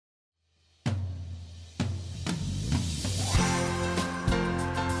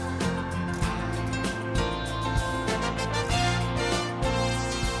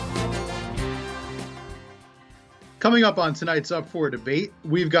Coming up on tonight's Up for Debate,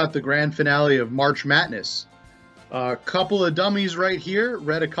 we've got the grand finale of March Madness. A couple of dummies right here,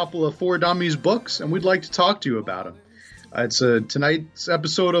 read a couple of For Dummies books, and we'd like to talk to you about them. It's tonight's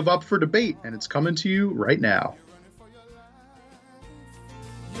episode of Up for Debate, and it's coming to you right now.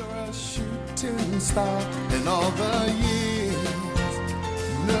 You're a shooting star in all the years.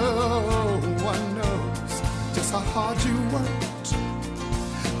 No one knows just how hard you worked,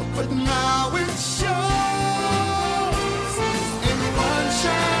 but now it shows. In one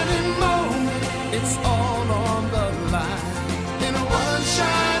shining moment, it's all on the line. In one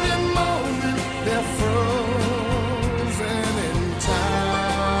shining moment, they're frozen in time.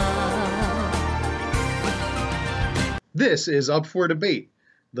 This is Up for Debate,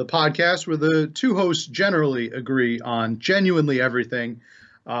 the podcast where the two hosts generally agree on genuinely everything.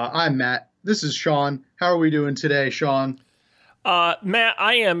 I'm Matt. This is Sean. How are we doing today, Sean? Matt,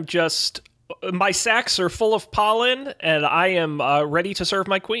 I am just... My sacks are full of pollen, and I am ready to serve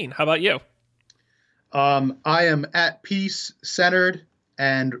my queen. How about you? I am at peace, centered,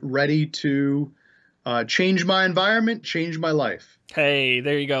 and ready to change my environment, change my life. Hey,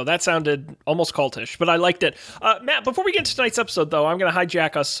 there you go. That sounded almost cultish, but I liked it. Matt, before we get into tonight's episode, though, I'm going to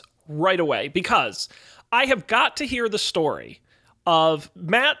hijack us right away because I have got to hear the story of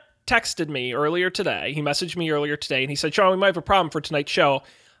Matt texted me earlier today. He messaged me earlier today, and he said, Sean, we might have a problem for tonight's show.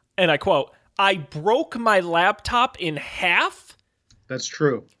 And I quote, I broke my laptop in half. That's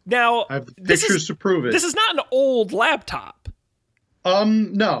true. Now, I have pictures to prove it. This is not an old laptop.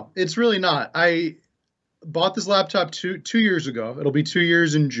 No, it's really not. I bought this laptop two years ago. It'll be 2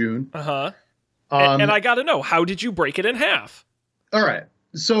 years in June. Uh-huh. And I got to know, how did you break it in half? All right.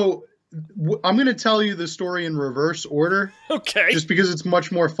 So I'm going to tell you the story in reverse order. Okay. Just because it's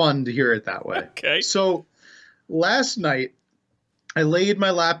much more fun to hear it that way. Okay. So last night, I laid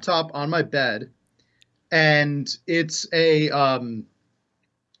my laptop on my bed, and it's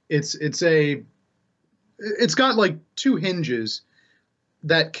got like two hinges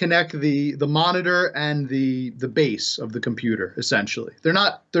that connect the monitor and the base of the computer. Essentially, they're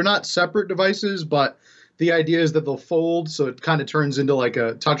not separate devices, but the idea is that they'll fold, so it kind of turns into like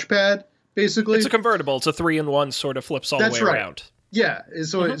a touchpad. Basically, it's a convertible. It's a 3-in-1, sort of flips all the way around. Yeah.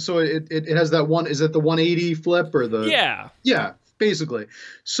 So it has that one. Is it the 180 flip or the? Yeah. Basically.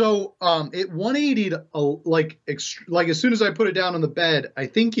 So it 180'd like as soon as I put it down on the bed, I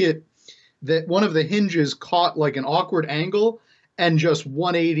think that one of the hinges caught like an awkward angle and just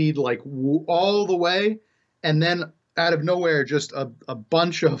 180'd like all the way, and then out of nowhere just a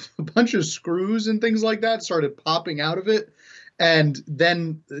bunch of screws and things like that started popping out of it, and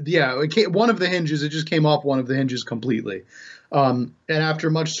then one of the hinges, it just came off one of the hinges completely. And after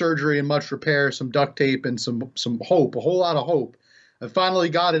much surgery and much repair, some duct tape and some hope, a whole lot of hope, I finally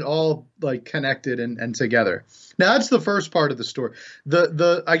got it all like connected and together. Now that's the first part of the story.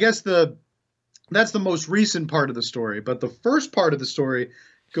 I guess that's the most recent part of the story, but the first part of the story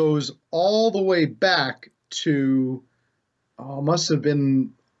goes all the way back to must have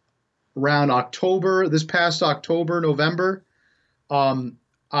been around October, this past October, November.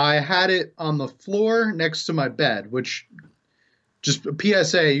 I had it on the floor next to my bed, which just a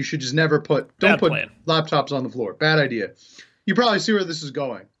PSA, you should just never put laptops on the floor. Bad idea. You probably see where this is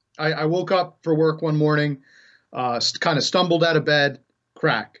going. I woke up for work one morning, kind of stumbled out of bed,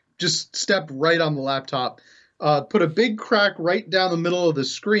 crack. Just stepped right on the laptop, put a big crack right down the middle of the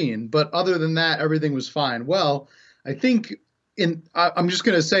screen. But other than that, everything was fine. Well, I think I'm just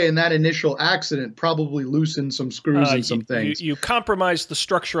going to say in that initial accident, probably loosened some screws and some things. You compromised the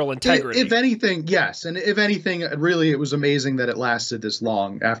structural integrity. If anything, yes. And if anything, really, it was amazing that it lasted this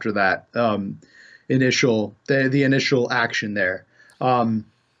long after that. The initial action there.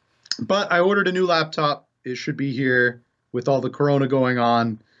 But I ordered a new laptop. It should be here with all the Corona going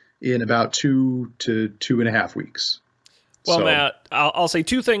on in about 2 to 2.5 weeks. Well, so, Matt, I'll say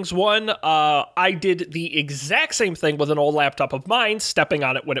two things. One, I did the exact same thing with an old laptop of mine, stepping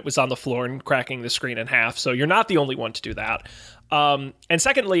on it when it was on the floor and cracking the screen in half. So you're not the only one to do that. And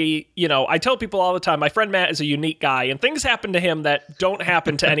secondly, I tell people all the time, my friend Matt is a unique guy, and things happen to him that don't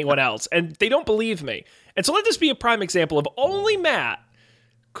happen to anyone else, and they don't believe me. And so let this be a prime example of only Matt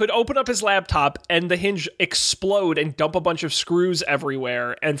could open up his laptop and the hinge explode and dump a bunch of screws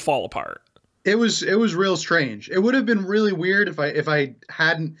everywhere and fall apart. It was real strange. It would have been really weird if I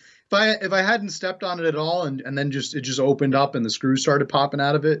hadn't stepped on it at all and then it just opened up and the screws started popping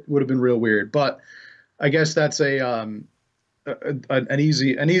out of it. It would have been real weird. But I guess that's an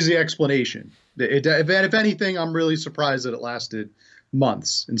easy explanation. If anything, I'm really surprised that it lasted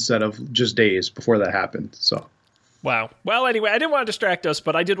months instead of just days before that happened. So Wow. Well, anyway, I didn't want to distract us,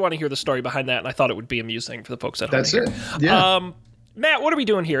 but I did want to hear the story behind that, and I thought it would be amusing for the folks at home. That's it. Yeah. Matt, what are we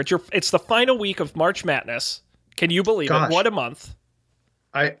doing here? It's the final week of March Madness. Can you believe it? What a month!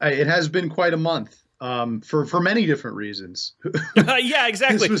 It has been quite a month. For many different reasons. Yeah,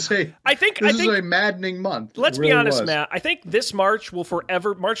 exactly. This was a maddening month. Let's be honest, Matt. I think this March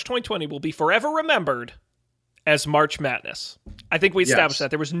March 2020 will be forever remembered as March Madness. I think we established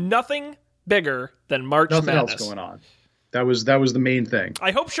that. There was nothing bigger than March Madness. Nothing else going on. That was the main thing.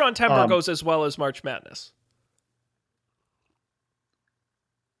 I hope Sean Temper goes as well as March Madness.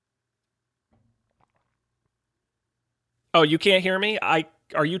 Oh, you can't hear me? I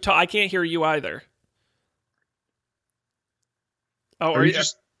can't hear you either. Oh,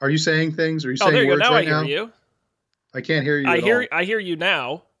 are you saying things? Are you saying words now right now? I hear you. I can't hear you. I hear you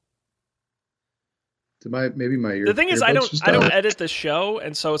now. Maybe my ear. The thing is, I don't edit the show,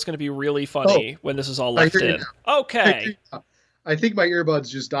 and so it's going to be really funny when this is all left in. Okay. I think my earbuds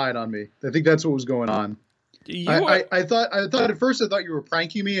just died on me. I think that's what was going on. I thought at first you were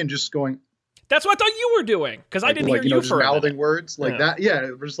pranking me and just going. That's what I thought you were doing because I didn't hear you for mouthing words like that.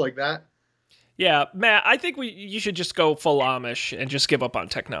 Yeah, just like that. Yeah, Matt, I think you should just go full Amish and just give up on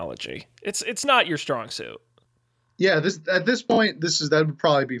technology. It's not your strong suit. Yeah, at this point, that would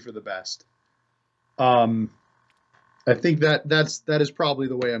probably be for the best. I think that is probably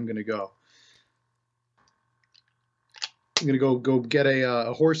the way I'm going to go. I'm going to go get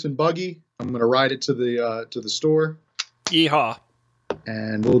a horse and buggy. I'm going to ride it to the store. Yeehaw.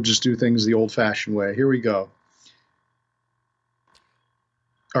 And we'll just do things the old-fashioned way. Here we go.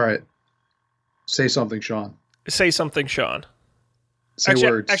 All right. Say something, Sean. Say something, Sean. Say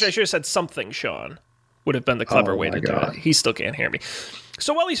words. Actually, I should have said something, Sean. Would have been the clever way to do it. He still can't hear me.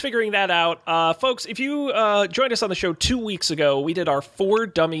 So while he's figuring that out, folks, if you joined us on the show 2 weeks ago, we did our 4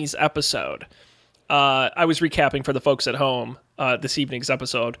 Dummies episode. I was recapping for the folks at home this evening's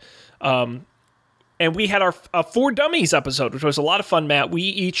episode. And we had our 4 Dummies episode, which was a lot of fun, Matt. We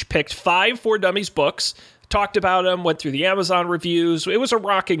each picked 5 4 Dummies books, talked about them, went through the Amazon reviews. It was a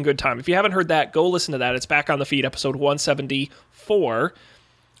rocking good time. If you haven't heard that, go listen to that. It's back on the feed, episode 174.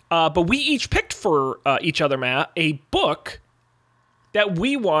 But we each picked for each other, Matt, a book that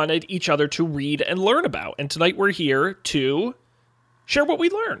we wanted each other to read and learn about. And tonight we're here to share what we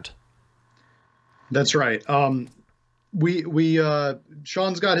learned. That's right. Sean's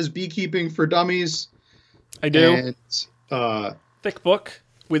got his Beekeeping for Dummies. I do. And, thick book.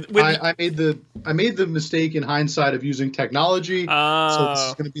 I made the mistake in hindsight of using technology. So this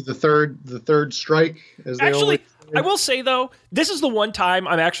is going to be the third strike. I will say though, this is the one time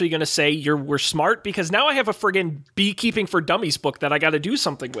I'm actually going to say we're smart because now I have a friggin' Beekeeping for Dummies book that I got to do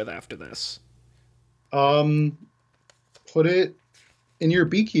something with after this. Put it in your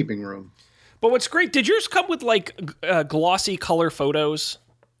beekeeping room. But what's great, did yours come with like glossy color photos?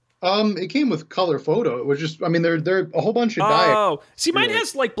 It came with color photo. It was just, they're a whole bunch of diagrams. Oh, see, mine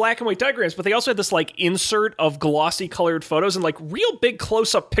has like black and white diagrams, but they also had this like insert of glossy colored photos and like real big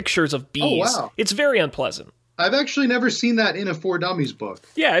close up pictures of bees. Oh, wow. It's very unpleasant. I've actually never seen that in a 4 Dummies book.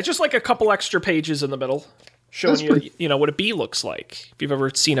 Yeah, it's just like a couple extra pages in the middle showing you what a bee looks like. If you've ever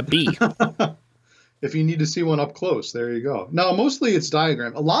seen a bee. If you need to see one up close, there you go. No, mostly it's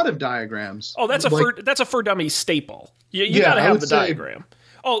diagram. A lot of diagrams. Oh, that's a 4 Dummies staple. You got to have the diagram.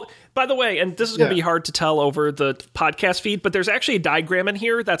 Oh, by the way, and this is going to be hard to tell over the podcast feed, but there's actually a diagram in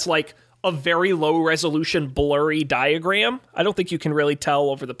here that's like a very low resolution, blurry diagram. I don't think you can really tell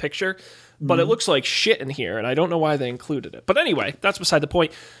over the picture, but it looks like shit in here, and I don't know why they included it. But anyway, that's beside the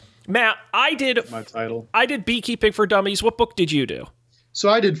point. Matt, I did Beekeeping for Dummies. What book did you do? So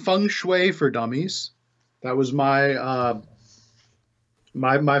I did Feng Shui for Dummies. That was my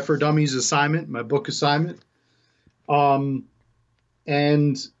my for Dummies assignment, my book assignment.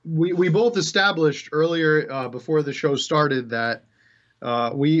 And we both established earlier before the show started that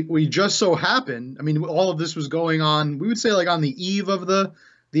we just so happened. All of this was going on. We would say like on the eve of the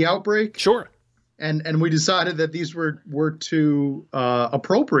outbreak. Sure. And we decided that these were two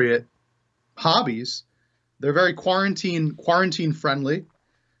appropriate hobbies. They're very quarantine friendly.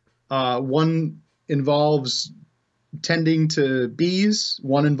 One involves tending to bees.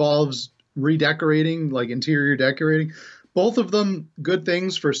 One involves redecorating, like interior decorating. Both of them good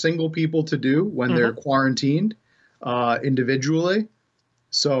things for single people to do when they're quarantined individually.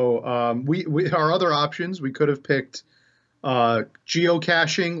 So we our other options, we could have picked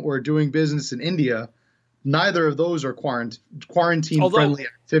geocaching or doing business in India. Neither of those are quarantine-friendly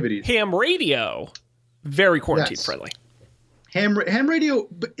activities. Ham radio, very quarantine-friendly. Ham radio,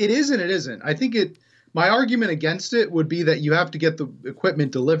 it is and it isn't. I think my argument against it would be that you have to get the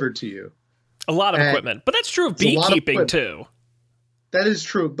equipment delivered to you. A lot of equipment. But that's true of beekeeping, too. That is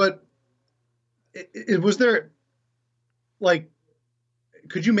true. But it was there, like,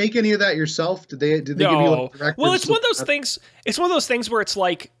 could you make any of that yourself? Did they give you like directives? Well, it's one of those things. It's one of those things where it's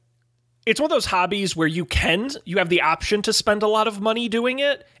like, it's one of those hobbies where you have the option to spend a lot of money doing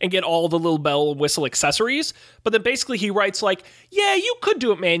it and get all the little bell and whistle accessories. But then basically he writes like, yeah, you could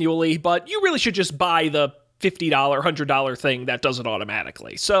do it manually, but you really should just buy the $50, $100 thing that does it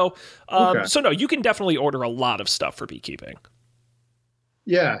automatically. So, so no, you can definitely order a lot of stuff for beekeeping.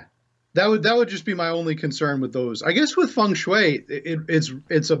 Yeah, that would just be my only concern with those. I guess with feng shui,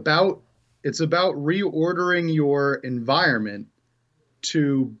 it's about reordering your environment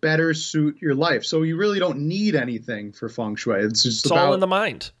to better suit your life. So you really don't need anything for feng shui. It's all in the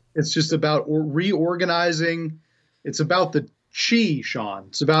mind. It's just about reorganizing. It's about the chi, Sean.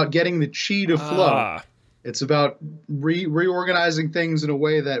 It's about getting the chi to flow. It's about reorganizing things in a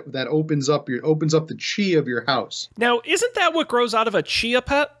way that opens up the chi of your house. Now, isn't that what grows out of a chia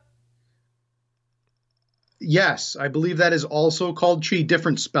pet? Yes, I believe that is also called chi,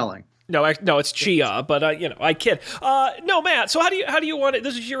 different spelling. No, it's chia, but I kid. No, Matt. So how do you want it?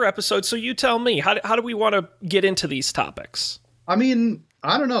 This is your episode, so you tell me. How do we want to get into these topics? I mean,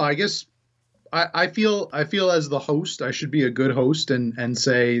 I don't know. I guess I feel as the host, I should be a good host and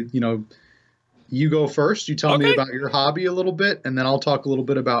say, you go first. You tell me about your hobby a little bit, and then I'll talk a little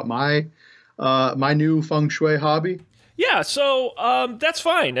bit about my new feng shui hobby. Yeah, so that's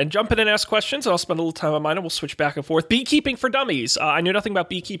fine. And jump in and ask questions, and I'll spend a little time on mine, and we'll switch back and forth. Beekeeping for Dummies. I knew nothing about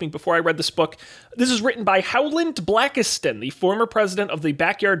beekeeping before I read this book. This is written by Howland Blackiston, the former president of the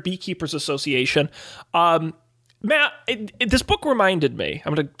Backyard Beekeepers Association. Matt, this book reminded me.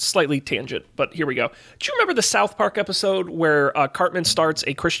 I'm going to slightly tangent, but here we go. Do you remember the South Park episode where Cartman starts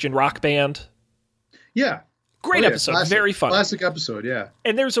a Christian rock band? Yeah. Great episode. Very fun. Classic episode, yeah.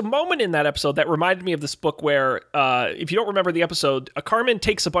 And there's a moment in that episode that reminded me of this book where, if you don't remember the episode, Carmen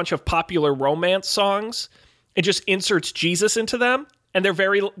takes a bunch of popular romance songs and just inserts Jesus into them. And they're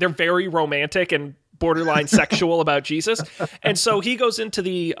very romantic and borderline sexual about Jesus. And so he goes into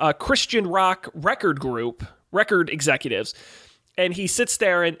the Christian rock record executives, and he sits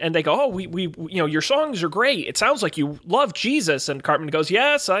there and they go, oh, we your songs are great. It sounds like you love Jesus. And Cartman goes,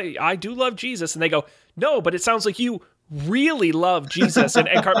 yes, I do love Jesus. And they go, no, but it sounds like you really love Jesus. And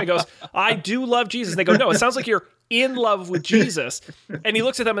Cartman goes, I do love Jesus. And they go, no, it sounds like you're in love with Jesus. And he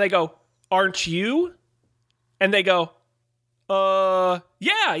looks at them and they go, aren't you? And they go, yeah.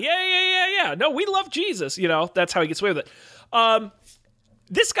 No, we love Jesus. That's how he gets away with it.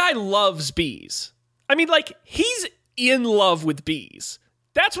 This guy loves bees. I mean, like, he's in love with bees.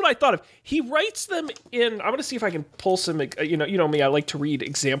 That's what I thought of. He writes them in, I'm going to see if I can pull some, you know me, I like to read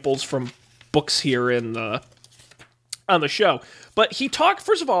examples from books here on the show. But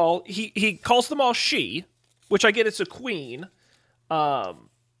first of all, he calls them all she, which I get it's a queen. Well,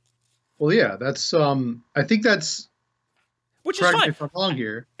 yeah, that's, I think that's, which is fine. If I'm wrong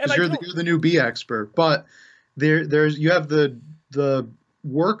here, because you're the new bee expert, but you have the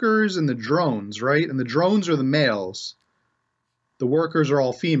workers and the drones, right? And the drones are the males. The workers are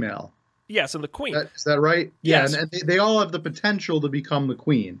all female. Yes, and the queen. Is that right? Yes. Yeah, and they all have the potential to become the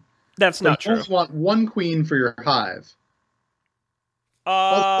queen. That's not true. You want one queen for your hive.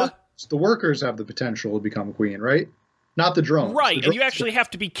 The workers have the potential to become queen, right? Not the drones. Right, and you actually have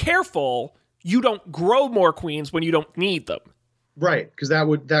to be careful you don't grow more queens when you don't need them. Right, because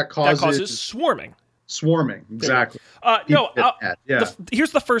that causes swarming. Swarming, exactly.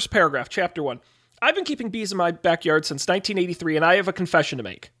 Here's the first paragraph, chapter 1. I've been keeping bees in my backyard since 1983, and I have a confession to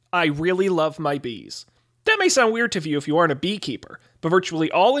make. I really love my bees. That may sound weird to you if you aren't a beekeeper, but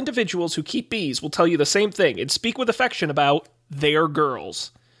virtually all individuals who keep bees will tell you the same thing and speak with affection about their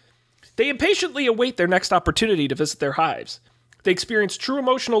girls. They impatiently await their next opportunity to visit their hives. They experience true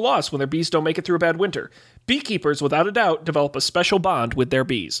emotional loss when their bees don't make it through a bad winter. Beekeepers, without a doubt, develop a special bond with their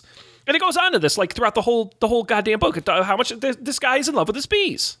bees. And it goes on to this, like, throughout the whole goddamn book, how much this guy is in love with his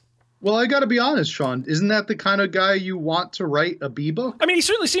bees. Well, I got to be honest, Sean. Isn't that the kind of guy you want to write a bee book? I mean, he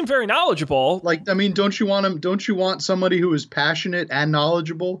certainly seemed very knowledgeable. Like, I mean, don't you want somebody who is passionate and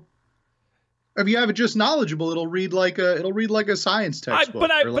knowledgeable? If you have it just knowledgeable, it'll read like a science textbook.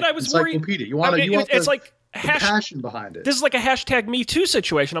 But I was worried. You want it's like the passion behind it. This is like a hashtag Me Too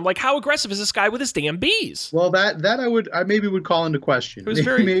situation. I'm like, how aggressive is this guy with his damn bees? Well, that I maybe would call into question. It was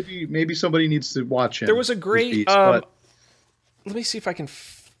maybe somebody needs to watch him. There was a great. Let me see if I can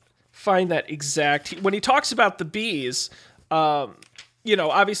find that exact. When he talks about the bees,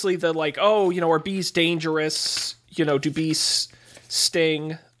 obviously the like, are bees dangerous? Do bees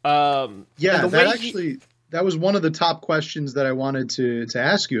sting? That was one of the top questions that I wanted to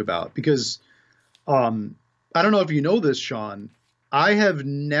ask you about, because I don't know if you know this, Sean.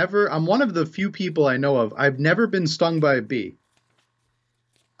 I'm one of the few people I know of. I've never been stung by a bee.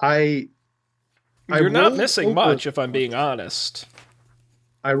 You're not missing much, if I'm being honest.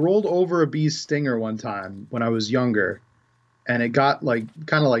 I rolled over a bee's stinger one time when I was younger, and it got kind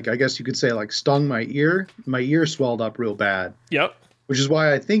of like, I guess you could say, like stung my ear. My ear swelled up real bad. Yep. Which is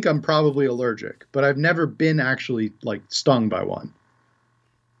why I think I'm probably allergic, but I've never been actually like stung by one.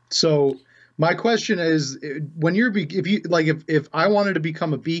 So my question is, if I wanted to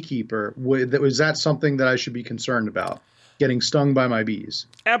become a beekeeper, was that something that I should be concerned about? Getting stung by my bees?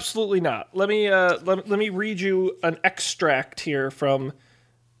 Absolutely not. Let me read you an extract here from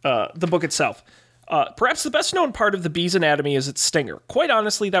the book itself. Perhaps the best known part of the bee's anatomy is its stinger. Quite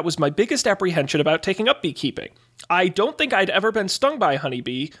honestly, that was my biggest apprehension about taking up beekeeping. I don't think I'd ever been stung by a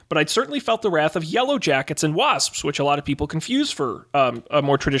honeybee, but I'd certainly felt the wrath of yellow jackets and wasps, which a lot of people confuse for a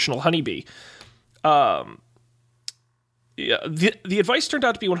more traditional honeybee. The advice turned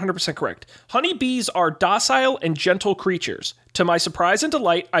out to be 100% correct. Honeybees are docile and gentle creatures. To my surprise and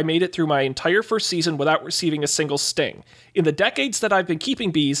delight, I made it through my entire first season without receiving a single sting. In the decades that I've been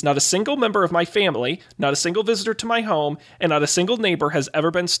keeping bees, not a single member of my family, not a single visitor to my home, and not a single neighbor has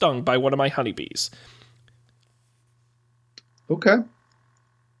ever been stung by one of my honeybees. Okay.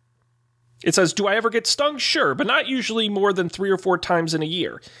 It says, do I ever get stung? Sure, but not usually more than 3 or 4 times in a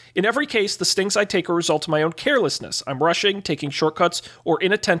year. In every case, the stings I take are a result of my own carelessness. I'm rushing, taking shortcuts, or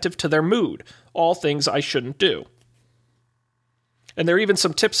inattentive to their mood. All things I shouldn't do. And there are even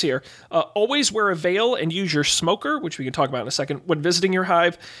some tips here. Always wear a veil and use your smoker, which we can talk about in a second, when visiting your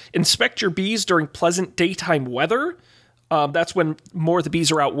hive. Inspect your bees during pleasant daytime weather. That's when more of the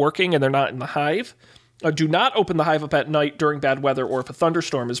bees are out working and they're not in the hive. Do not open the hive up at night during bad weather or if a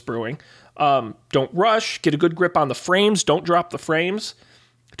thunderstorm is brewing. Don't rush. Get a good grip on the frames. Don't drop the frames.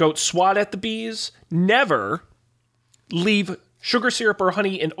 Don't swat at the bees. Never leave sugar syrup or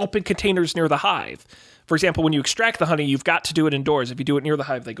honey in open containers near the hive. For example, when you extract the honey, you've got to do it indoors. If you do it near the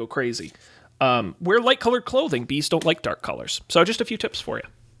hive, they go crazy. Wear light-colored clothing. Bees don't like dark colors. So just a few tips for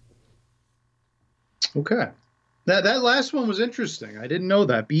you. Okay. That last one was interesting. I didn't know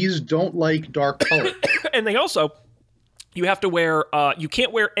that. Bees don't like dark color. And they also, you have to wear, you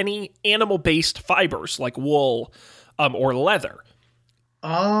can't wear any animal-based fibers like wool or leather.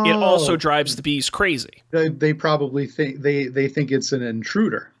 Oh. It also drives the bees crazy. They probably think they think it's an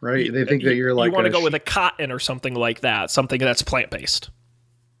intruder, right? They think that you're like, you want to go with a cotton or something like that, something that's plant-based.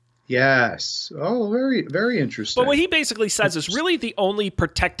 Yes. Oh, very, very interesting. But what he basically says is really the only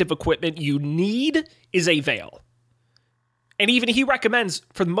protective equipment you need is a veil. And even he recommends,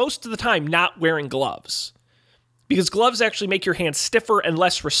 for most of the time, not wearing gloves. Because gloves actually make your hands stiffer and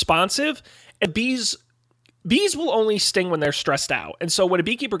less responsive. And bees will only sting when they're stressed out. And so when a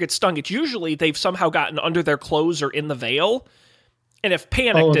beekeeper gets stung, it's usually they've somehow gotten under their clothes or in the veil and have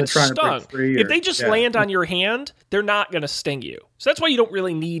panicked and stung. If they just land on your hand, they're not going to sting you. So that's why you don't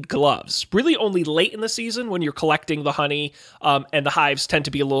really need gloves. Really only late in the season when you're collecting the honey and the hives tend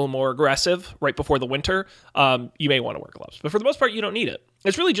to be a little more aggressive right before the winter, you may want to wear gloves. But for the most part, you don't need it.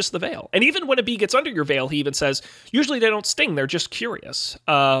 It's really just the veil. And even when a bee gets under your veil, he even says, usually they don't sting, they're just curious.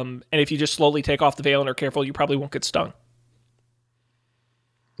 And if you just slowly take off the veil and are careful, you probably won't get stung.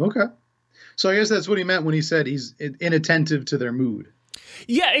 Okay. So I guess that's what he meant when he said he's inattentive to their mood.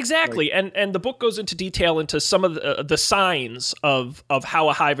 Yeah, exactly. Like, and the book goes into detail into some of the signs of how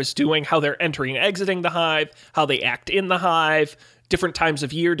a hive is doing, how they're entering and exiting the hive, how they act in the hive, different times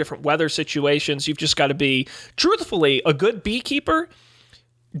of year, different weather situations. You've just got to be, truthfully, a good beekeeper.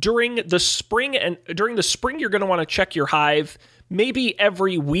 During the spring, you're going to want to check your hive maybe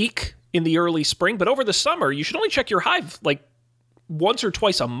every week in the early spring, but over the summer, you should only check your hive like once or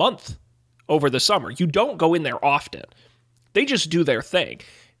twice a month over the summer. You don't go in there often. They just do their thing.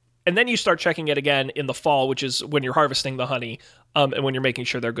 And then you start checking it again in the fall, which is when you're harvesting the honey, and when you're making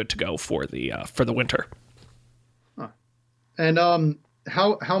sure they're good to go for the winter. Huh. And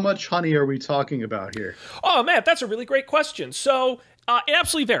how much honey are we talking about here? Oh, Matt, that's a really great question. So it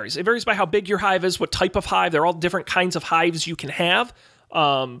absolutely varies. It varies by how big your hive is, what type of hive. There are all different kinds of hives you can have.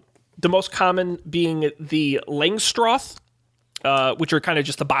 The most common being the Langstroth, which are kind of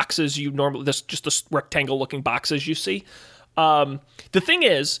just the boxes you normally, just the rectangle-looking boxes you see. The thing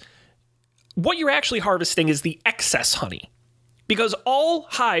is, what you're actually harvesting is the excess honey. Because all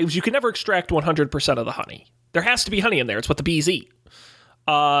hives, you can never extract 100% of the honey. There has to be honey in there. It's what the bees eat.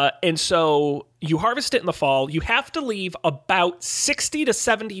 And so you harvest it in the fall. You have to leave about 60 to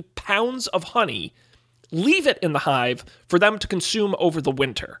 70 pounds of honey, leave it in the hive for them to consume over the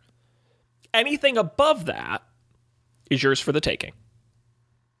winter. Anything above that is yours for the taking.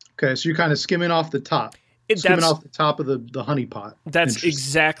 Okay, so you're kind of skimming off the top. Skimming off the top of the honey pot. That's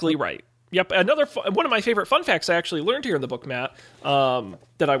exactly right. Yep. Another one of my favorite fun facts I actually learned here in the book, Matt,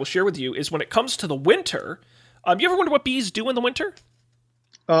 that I will share with you is when it comes to the winter. You ever wonder what bees do in the winter?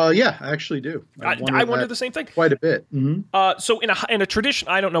 Yeah, I actually do. I wonder the same thing. Quite a bit. Mm-hmm. So in a tradition,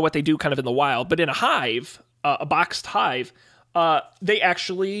 I don't know what they do kind of in the wild, but in a hive, a boxed hive, they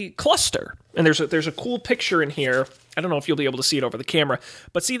actually cluster. And there's a cool picture in here. I don't know if you'll be able to see it over the camera,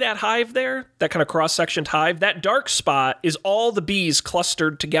 but see that hive there? That kind of cross-sectioned hive? That dark spot is all the bees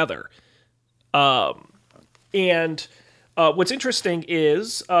clustered together. And what's interesting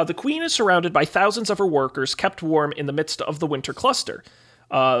is the queen is surrounded by thousands of her workers kept warm in the midst of the winter cluster.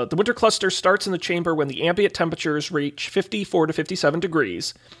 The winter cluster starts in the chamber when the ambient temperatures reach 54 to 57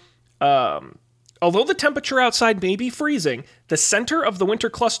 degrees. Although the temperature outside may be freezing, the center of the winter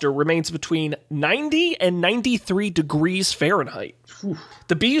cluster remains between 90 and 93 degrees Fahrenheit.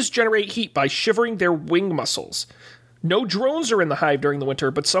 The bees generate heat by shivering their wing muscles. No drones are in the hive during the winter,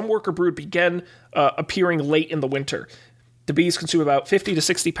 but some worker brood begin appearing late in the winter. The bees consume about 50 to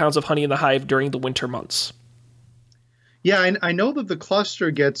 60 pounds of honey in the hive during the winter months. Yeah, I know that the cluster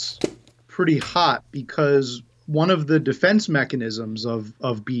gets pretty hot because one of the defense mechanisms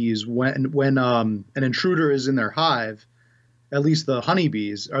of bees when an intruder is in their hive, at least the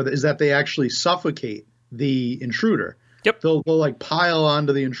honeybees, is that they actually suffocate the intruder. Yep. They'll like pile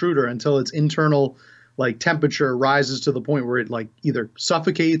onto the intruder until its internal like temperature rises to the point where it like either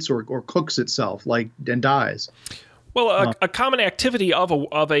suffocates or cooks itself and dies. Well, a common activity of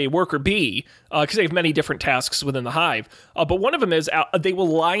a worker bee, because they have many different tasks within the hive, but one of them is they will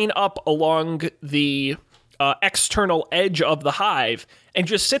line up along the external edge of the hive and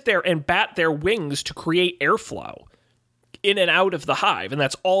just sit there and bat their wings to create airflow in and out of the hive, and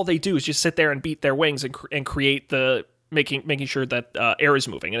that's all they do is just sit there and beat their wings and create the making sure that air is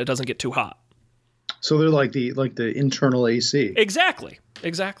moving and it doesn't get too hot. So they're like the internal AC. Exactly.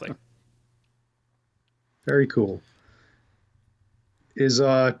 Very cool. Is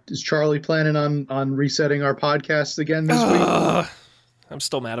Charlie planning on resetting our podcast again this week? I'm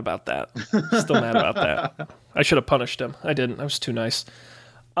still mad about that. I should have punished him. I didn't. I was too nice.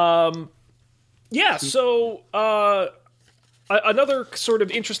 Yeah. So another sort of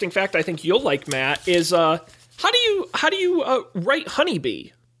interesting fact I think you'll like, Matt, is how do you write honeybee?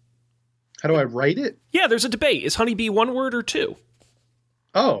 How do I write it? Yeah, there's a debate. Is honeybee one word or two?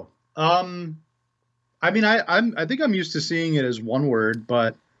 Oh, I mean, I think I'm used to seeing it as one word,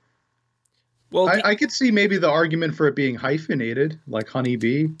 but well, I could see maybe the argument for it being hyphenated, like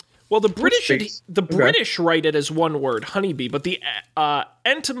honeybee. Well, the British write it as one word, honeybee, but the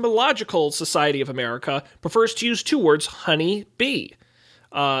Entomological Society of America prefers to use two words, honeybee.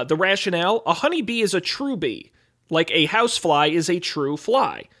 The rationale: a honeybee is a true bee, like a housefly is a true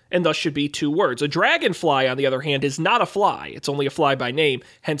fly, and thus should be two words. A dragonfly, on the other hand, is not a fly; it's only a fly by name.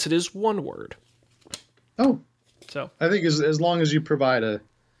 Hence, it is one word. Oh, so I think as long as you provide a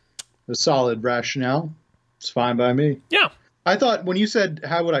solid rationale, it's fine by me. Yeah. I thought when you said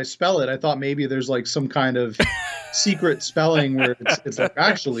how would I spell it, I thought maybe there's like some kind of secret spelling where it's like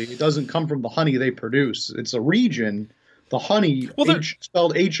actually it doesn't come from the honey they produce. It's a region. The honey,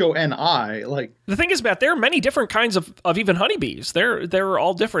 spelled HONI. Like the thing is, Matt, there are many different kinds of even honeybees. They're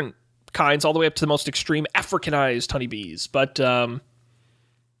all different kinds, all the way up to the most extreme Africanized honeybees. But those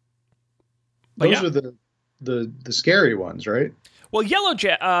are the scary ones, right? Well, yellow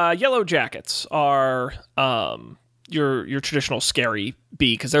jackets are your traditional scary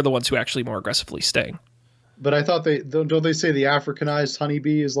bee because they're the ones who actually more aggressively sting. But I thought don't they say the Africanized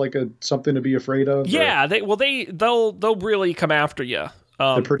honeybee is like something to be afraid of? Yeah, they'll really come after you.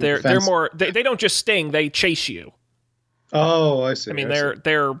 They're more they don't just sting, they chase you. Oh, I see. I mean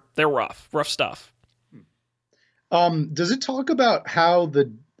they're rough stuff. Does it talk about how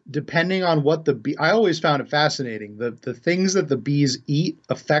depending on what the bee, I always found it fascinating. The things that the bees eat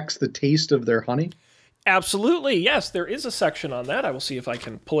affects the taste of their honey. Absolutely. Yes, there is a section on that. I will see if I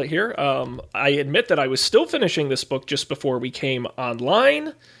can pull it here. I admit that I was still finishing this book just before we came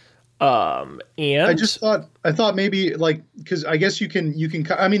online. And I thought maybe like, cause I guess you can,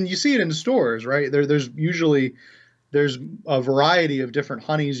 I mean, you see it in the stores, right? There's a variety of different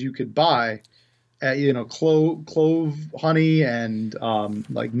honeys you could buy. Clove honey and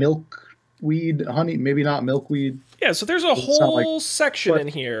like milkweed honey, maybe not milkweed. Yeah, so there's a whole section in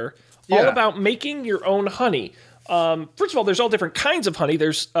here all about making your own honey. First of all, there's all different kinds of honey.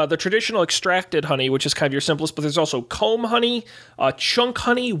 There's the traditional extracted honey, which is kind of your simplest, but there's also comb honey, chunk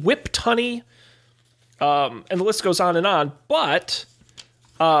honey, whipped honey, and the list goes on and on. But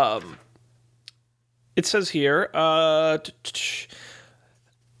it says here...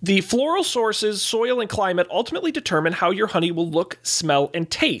 The floral sources, soil, and climate ultimately determine how your honey will look, smell, and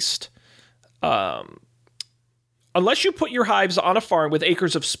taste. Unless you put your hives on a farm with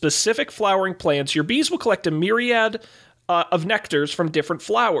acres of specific flowering plants, your bees will collect a myriad of nectars from different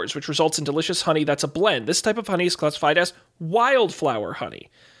flowers, which results in delicious honey that's a blend. This type of honey is classified as wildflower honey.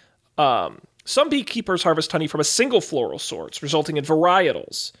 Some beekeepers harvest honey from a single floral source, resulting in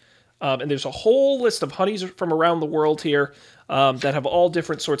varietals. And there's a whole list of honeys from around the world here that have all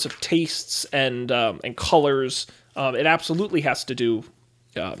different sorts of tastes and colors. It absolutely has to do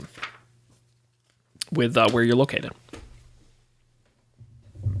with where you're located.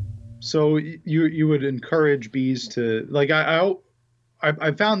 So you would encourage bees to, like, I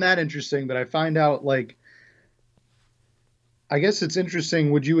found that interesting, but I find out, like, I guess it's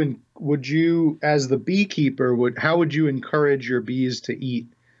interesting. Would you as the beekeeper, how would you encourage your bees to eat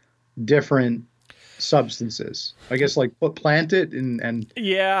different substances? I guess, like, plant it and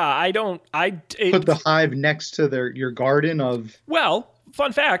yeah, put the hive next to your garden of. Well,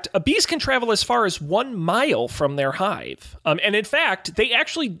 fun fact, bees can travel as far as 1 mile from their hive. And in fact, they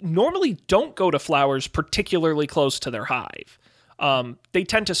actually normally don't go to flowers particularly close to their hive. They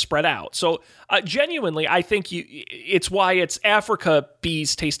tend to spread out. So genuinely, I think it's why it's Africa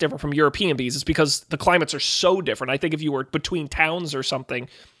bees taste different from European bees. It's because the climates are so different. I think if you were between towns or something,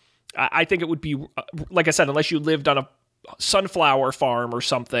 I think it would be, like I said, unless you lived on a sunflower farm or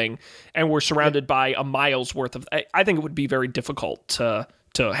something and were surrounded by a mile's worth of, I think it would be very difficult to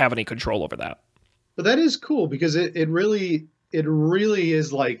have any control over that. But that is cool because it really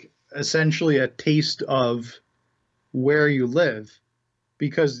is, like, essentially a taste of where you live,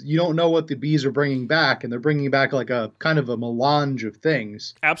 because you don't know what the bees are bringing back, and they're bringing back like a kind of a melange of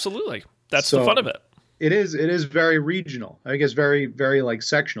things. Absolutely. That's the fun of it. It is very regional. I guess very, very, like,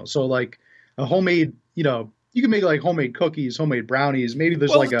 sectional. So, like, a homemade, you can make, like, homemade cookies, homemade brownies. Maybe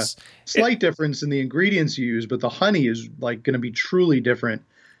there's like a slight difference in the ingredients you use, but the honey is, like, going to be truly different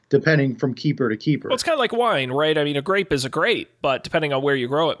depending from keeper to keeper. Well, it's kind of like wine, right? I mean, a grape is a grape, but depending on where you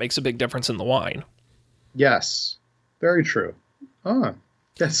grow it makes a big difference in the wine. Yes. Very true. Now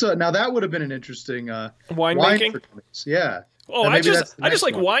that would have been an interesting wine making. For dummies. Yeah. Oh, I just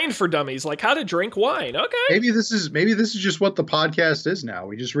like wine for dummies, like how to drink wine. Okay. Maybe this is just what the podcast is now.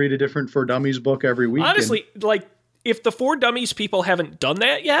 We just read a different For Dummies book every week. Honestly, like, if the For Dummies people haven't done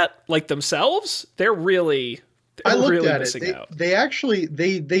that yet, like themselves, they're really missing out. They actually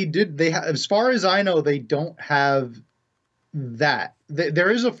as far as I know, they don't have that.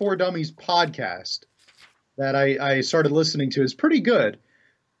 There is a For Dummies podcast that I started listening to. Is pretty good,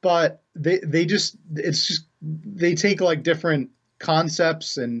 but they take, like, different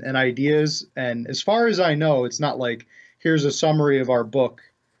concepts and ideas, and as far as I know, it's not like, here's a summary of our book.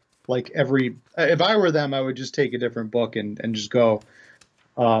 Like, if I were them, I would just take a different book and just go.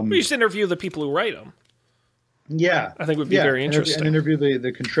 We just interview the people who write them. Yeah, I think would be very interesting. And interview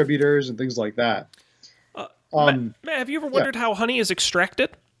the contributors and things like that. Matt, have you ever wondered how honey is extracted?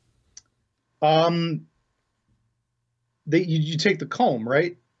 You take the comb,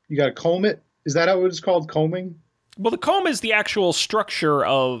 right? You got to comb it. Is that how it's called, combing? Well, the comb is the actual structure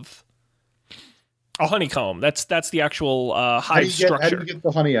of a honeycomb. That's the actual hive structure. How do you get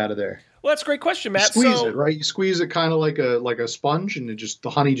the honey out of there? Well, that's a great question, Matt. You squeeze it, right? You squeeze it kind of like a sponge, and the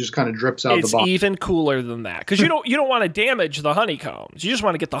honey just kind of drips out the bottom. It's even cooler than that, because you don't want to damage the honeycombs. You just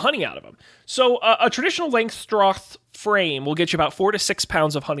want to get the honey out of them. So a traditional Langstroth frame will get you about 4 to 6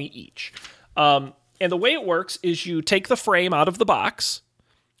 pounds of honey each. And the way it works is you take the frame out of the box.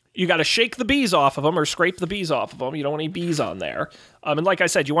 You got to shake the bees off of them or scrape the bees off of them. You don't want any bees on there. And like I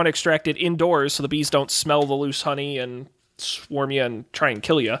said, you want to extract it indoors so the bees don't smell the loose honey and swarm you and try and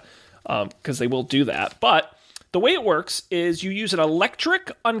kill you, because they will do that. But the way it works is you use an electric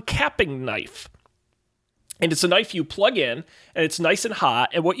uncapping knife. And it's a knife you plug in, and it's nice and hot.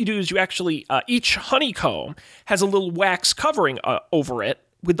 And what you do is you actually, each honeycomb has a little wax covering over it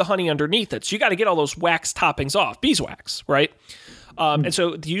with the honey underneath it. So you got to get all those wax toppings off, beeswax, right? And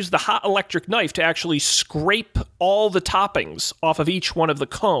so you use the hot electric knife to actually scrape all the toppings off of each one of the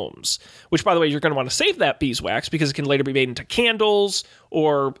combs, which, by the way, you're going to want to save that beeswax because it can later be made into candles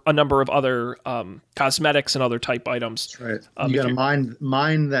or a number of other cosmetics and other type items. That's right. You got to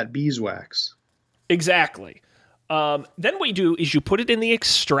mine that beeswax. Exactly. Then what you do is you put it in the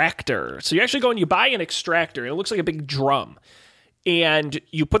extractor. So you actually go and you buy an extractor, and it looks like a big drum. And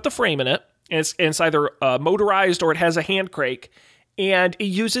you put the frame in it, and it's either motorized or it has a hand crank, and it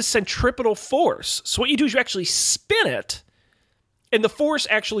uses centripetal force. So what you do is you actually spin it, and the force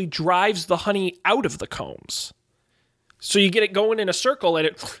actually drives the honey out of the combs. So you get it going in a circle,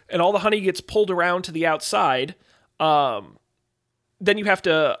 and all the honey gets pulled around to the outside. then you have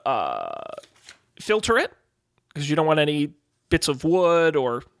to filter it because you don't want any bits of wood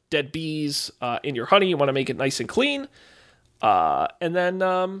or dead bees in your honey. You want to make it nice and clean. And then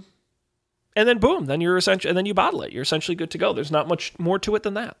boom, then you bottle it. You're essentially good to go. There's not much more to it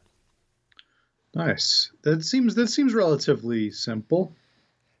than that. Nice. That seems relatively simple.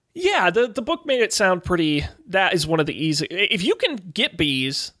 Yeah, the book made it sound pretty. That is one of the easy. If you can get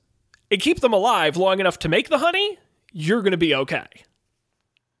bees and keep them alive long enough to make the honey, you're going to be okay.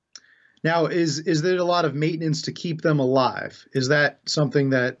 Now, is there a lot of maintenance to keep them alive? Is that something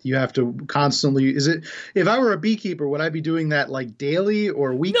that you have to constantly? Is it? If I were a beekeeper, would I be doing that like daily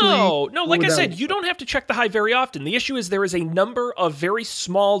or weekly? No. Like I said, you don't have to check the hive very often. The issue is there is a number of very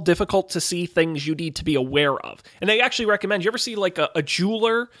small, difficult to see things you need to be aware of. And they actually recommend. You ever see like a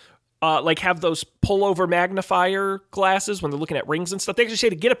jeweler? Like have those pullover magnifier glasses when they're looking at rings and stuff. They actually say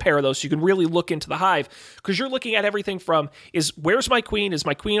to get a pair of those so you can really look into the hive because you're looking at everything from where's my queen? Is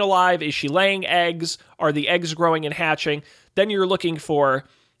my queen alive? Is she laying eggs? Are the eggs growing and hatching? Then you're looking for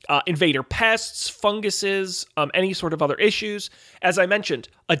invader pests, funguses, any sort of other issues. As I mentioned,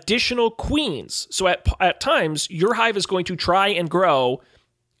 additional queens. So at times, your hive is going to try and grow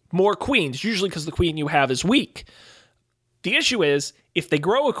more queens, usually because the queen you have is weak. The issue is, if they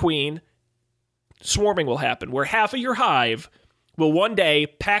grow a queen, swarming will happen, where half of your hive will one day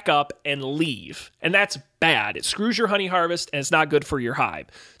pack up and leave. And that's bad. It screws your honey harvest, and it's not good for your hive.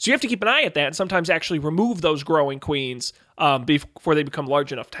 So you have to keep an eye at that and sometimes actually remove those growing queens before they become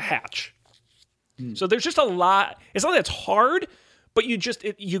large enough to hatch. So there's just a lot. It's not that it's hard, but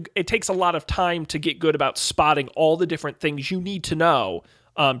it takes a lot of time to get good about spotting all the different things you need to know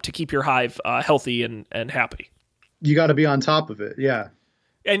to keep your hive healthy and happy. You got to be on top of it, yeah.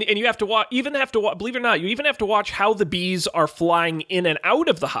 And you have to watch. Believe it or not, you even have to watch how the bees are flying in and out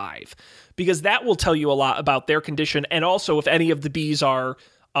of the hive, because that will tell you a lot about their condition, and also if any of the bees are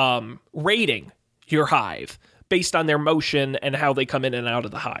raiding your hive based on their motion and how they come in and out of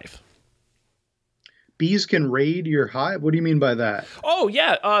the hive. Bees can raid your hive? What do you mean by that? Oh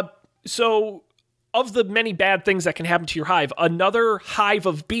yeah. So of the many bad things that can happen to your hive, another hive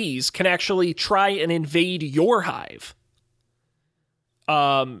of bees can actually try and invade your hive.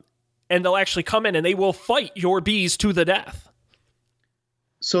 And they'll actually come in and they will fight your bees to the death.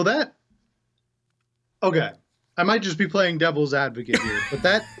 So okay, I might just be playing devil's advocate here, but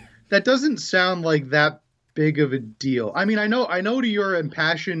that doesn't sound like that big of a deal. I mean, I know to your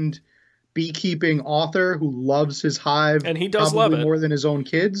impassioned beekeeping author who loves his hive, and he does love it more than his own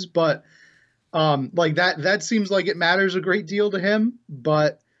kids, but like that seems like it matters a great deal to him.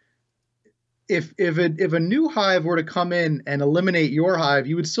 But if a new hive were to come in and eliminate your hive,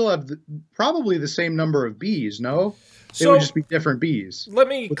 you would still have probably the same number of bees, no? It would just be different bees.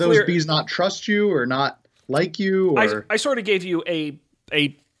 Would those bees not trust you or not like you? Or I sort of gave you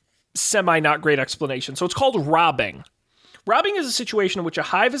a semi not great explanation. So it's called robbing. Robbing is a situation in which a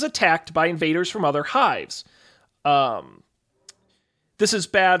hive is attacked by invaders from other hives. This is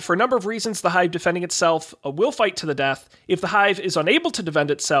bad for a number of reasons. The hive defending itself will fight to the death. If the hive is unable to defend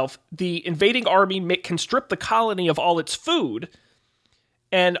itself, the invading army can strip the colony of all its food,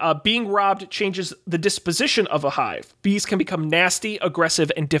 and being robbed changes the disposition of a hive. Bees can become nasty,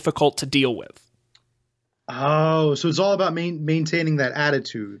 aggressive, and difficult to deal with. Oh, so it's all about maintaining that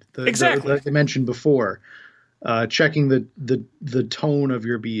attitude. Exactly. Like I mentioned before, checking the tone of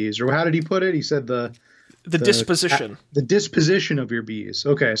your bees. Or how did he put it? He said the disposition. The disposition of your bees.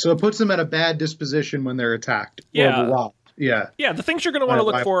 Okay, so it puts them at a bad disposition when they're attacked. Yeah. Or robbed. Yeah. Yeah, the things you're going to want to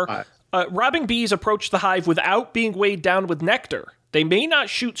look for. Robbing bees approach the hive without being weighed down with nectar. They may not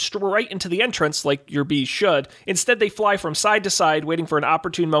shoot straight into the entrance like your bees should. Instead, they fly from side to side, waiting for an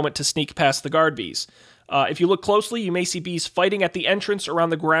opportune moment to sneak past the guard bees. If you look closely, you may see bees fighting at the entrance or on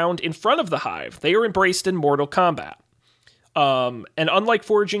the ground in front of the hive. They are embraced in mortal combat. And unlike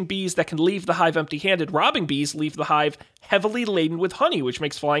foraging bees that can leave the hive empty-handed, robbing bees leave the hive heavily laden with honey, which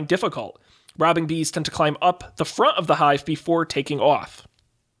makes flying difficult. Robbing bees tend to climb up the front of the hive before taking off.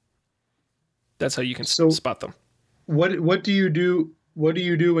 That's how you can spot them. What do you do? What do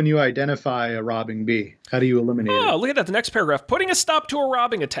you do when you identify a robbing bee? How do you eliminate it? Oh, look at that. The next paragraph. Putting a stop to a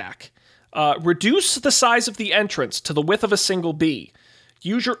robbing attack. Reduce the size of the entrance to the width of a single bee.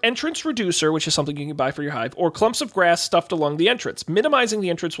 Use your entrance reducer, which is something you can buy for your hive, or clumps of grass stuffed along the entrance. Minimizing the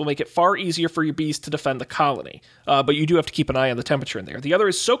entrance will make it far easier for your bees to defend the colony, but you do have to keep an eye on the temperature in there. The other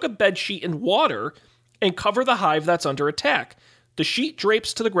is soak a bed sheet in water and cover the hive that's under attack. The sheet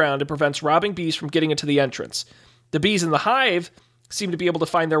drapes to the ground and prevents robbing bees from getting into the entrance. The bees in the hive seem to be able to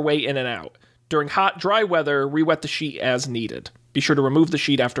find their way in and out. During hot, dry weather, re-wet the sheet as needed. Be sure to remove the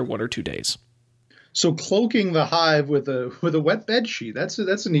sheet after 1 or 2 days. So cloaking the hive with a wet bed sheet, that's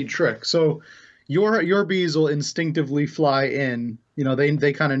a neat trick. So your bees will instinctively fly in. You know,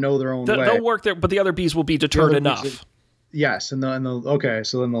 they kind of know their own way. They'll work there, but the other bees will be deterred enough. Yes, and they'll okay,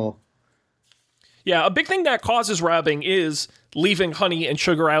 so then they'll. Yeah, a big thing that causes robbing is leaving honey and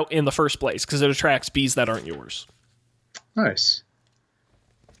sugar out in the first place because it attracts bees that aren't yours. Nice.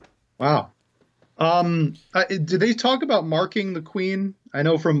 Wow. Did they talk about marking the queen? I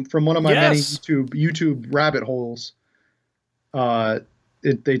know from one of my many YouTube rabbit holes.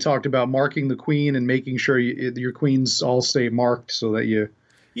 They talked about marking the queen and making sure your queens all stay marked so that you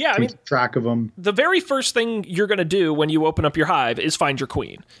keep track of them. The very first thing you're going to do when you open up your hive is find your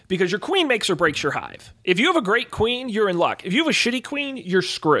queen, because your queen makes or breaks your hive. If you have a great queen, you're in luck. If you have a shitty queen, you're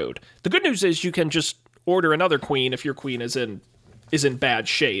screwed. The good news is you can just order another queen if your queen is in bad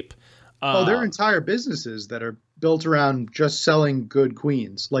shape. There are entire businesses that are built around just selling good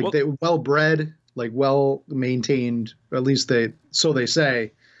queens, like they well-bred, like well-maintained, or at least they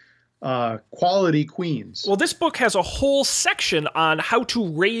say, quality queens. Well, this book has a whole section on how to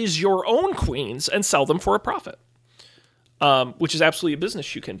raise your own queens and sell them for a profit, which is absolutely a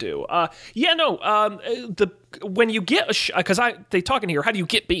business you can do. When you get they talk in here, how do you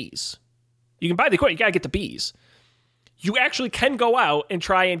get bees? You can buy the queen, you gotta get the bees. You actually can go out and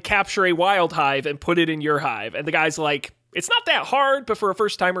try and capture a wild hive and put it in your hive. And the guy's like, it's not that hard, but for a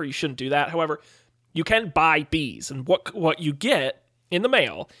first timer, you shouldn't do that. However, you can buy bees. And what you get in the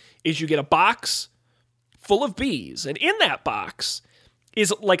mail is you get a box full of bees. And in that box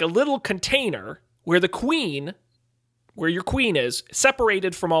is like a little container where your queen is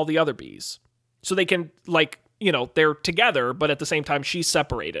separated from all the other bees. So they can, they're together, but at the same time, she's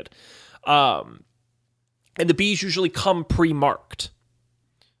separated. And the bees usually come pre-marked.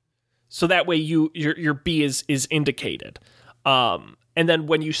 So that way your bee is indicated. And then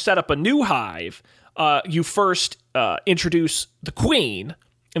when you set up a new hive, you first introduce the queen,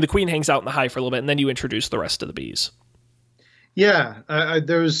 and the queen hangs out in the hive for a little bit, and then you introduce the rest of the bees. Yeah, I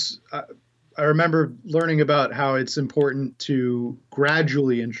remember learning about how it's important to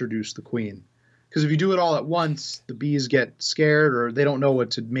gradually introduce the queen. Because if you do it all at once, the bees get scared or they don't know what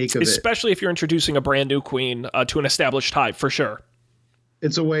to make of it. Especially if you're introducing a brand new queen to an established hive, for sure.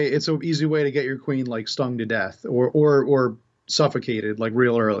 It's an easy way to get your queen stung to death or suffocated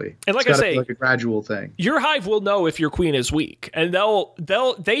real early. And I say, a gradual thing. Your hive will know if your queen is weak, and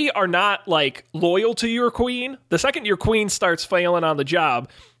they are not loyal to your queen. The second your queen starts failing on the job,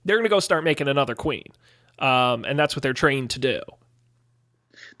 they're going to go start making another queen, and that's what they're trained to do.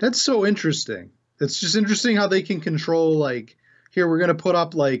 That's so interesting. It's just interesting how they can control, here, we're going to put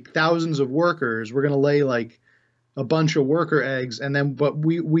up thousands of workers. We're going to lay a bunch of worker eggs. And then, but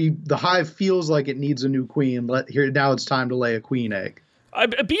the hive feels like it needs a new queen. Now it's time to lay a queen egg.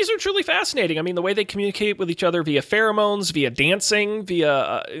 Bees are truly fascinating. I mean, the way they communicate with each other via pheromones, via dancing,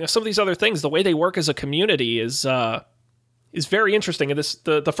 via some of these other things, the way they work as a community is very interesting. And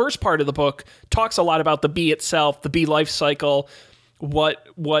the first part of the book talks a lot about the bee itself, the bee life cycle,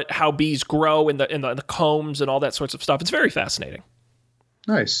 how bees grow in the combs and all that sorts of stuff. It's very fascinating.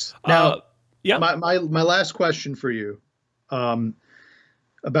 Nice. Now, my last question for you,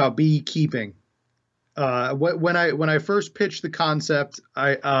 about beekeeping. When I first pitched the concept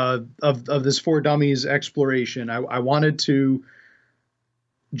of this For Dummies exploration, I wanted to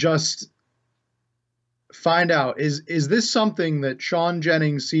just find out, is this something that Sean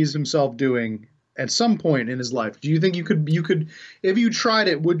Jennings sees himself doing at some point in his life? Do you think you could, if you tried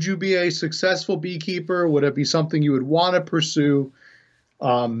it, would you be a successful beekeeper? Would it be something you would want to pursue?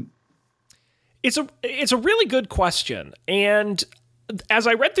 It's a really good question. And as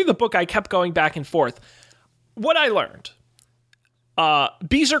I read through the book, I kept going back and forth. What I learned,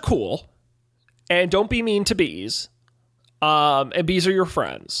 bees are cool, and don't be mean to bees. And bees are your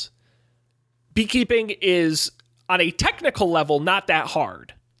friends. Beekeeping is, on a technical level, not that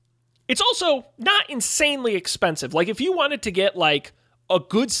hard. It's also not insanely expensive. If you wanted to get a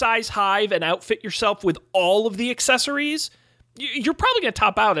good size hive and outfit yourself with all of the accessories, you're probably going to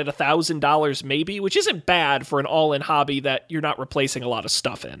top out at $1,000 maybe, which isn't bad for an all-in hobby that you're not replacing a lot of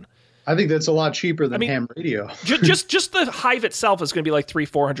stuff in. I think that's a lot cheaper than ham radio. just the hive itself is going to be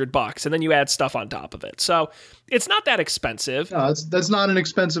 $300-$400, and then you add stuff on top of it. So it's not that expensive. No, that's not an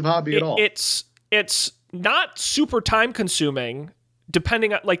expensive hobby at all. It's not super time consuming.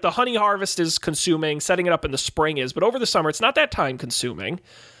 Depending on, the honey harvest is consuming, setting it up in the spring is, but over the summer, it's not that time consuming.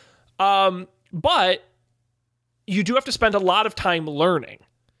 But you do have to spend a lot of time learning,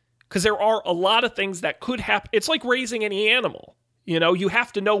 because there are a lot of things that could happen. It's like raising any animal. You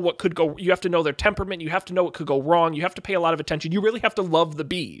have to know what could go, you have to know their temperament, you have to know what could go wrong, you have to pay a lot of attention, you really have to love the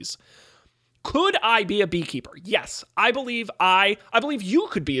bees. Could I be a beekeeper? Yes, I believe you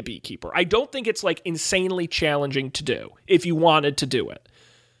could be a beekeeper. I don't think it's like insanely challenging to do if you wanted to do it.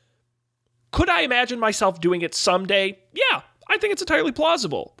 Could I imagine myself doing it someday? Yeah, I think it's entirely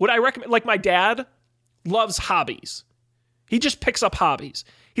plausible. Would I recommend, like my dad loves hobbies. He just picks up hobbies.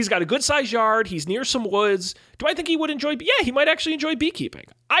 He's got a good sized yard. He's near some woods. Do I think he would enjoy? Yeah, he might actually enjoy beekeeping.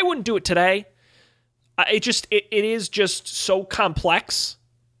 I wouldn't do it today. It is just so complex.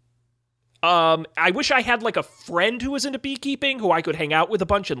 I wish I had like a friend who was into beekeeping who I could hang out with a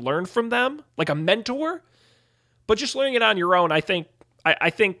bunch and learn from them, like a mentor. But just learning it on your own, I think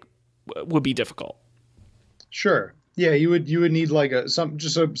would be difficult. Sure. Yeah, you would need like some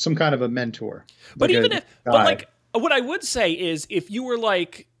kind of a mentor. But what I would say is if you were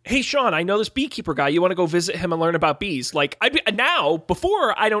like, hey, Sean, I know this beekeeper guy. You want to go visit him and learn about bees? Like,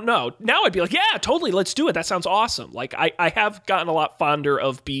 before, I don't know. Now I'd be like, yeah, totally, let's do it. That sounds awesome. Like, I have gotten a lot fonder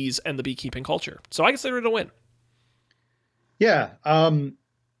of bees and the beekeeping culture. So I consider it a win. Yeah.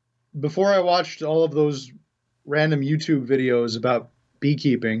 Before I watched all of those random YouTube videos about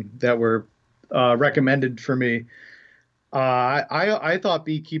beekeeping that were recommended for me, I thought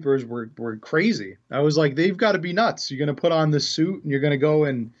beekeepers were crazy. I was like, they've got to be nuts. You're going to put on this suit and you're going to go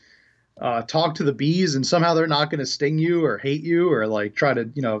and talk to the bees, and somehow they're not going to sting you or hate you or like try to,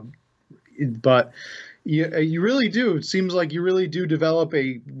 but you really do. It seems like you really do develop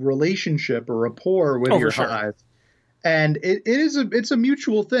a relationship or rapport with your hive. And it's a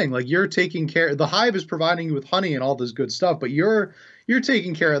mutual thing. Like you're taking care, the hive is providing you with honey and all this good stuff, but you're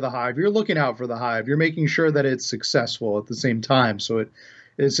taking care of the hive. You're looking out for the hive. You're making sure that it's successful at the same time. So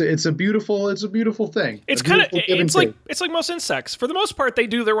it's a beautiful thing. It's like most insects. For the most part, they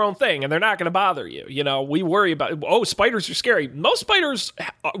do their own thing and they're not going to bother you. We worry about, spiders are scary. Most spiders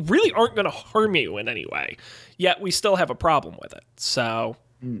really aren't going to harm you in any way. Yet we still have a problem with it. So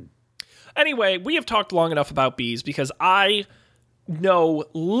anyway, we have talked long enough about bees because I know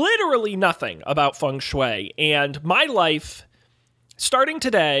literally nothing about feng shui, and my life, starting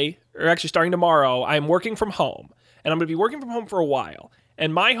today, or actually starting tomorrow, I'm working from home, and I'm going to be working from home for a while,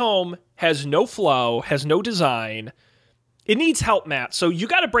 and my home has no flow, has no design. It needs help, Matt, so you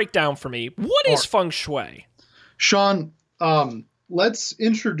got to break down for me, what is feng shui? Sean, let's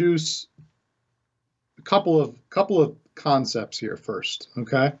introduce a couple of concepts here first,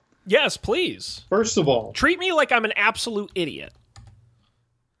 okay? Yes, please. First of all, treat me like I'm an absolute idiot.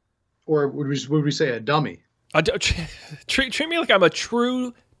 Or would we say a dummy? Treat me like I'm a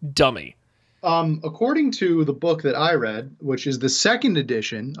true dummy. According to the book that I read, which is the second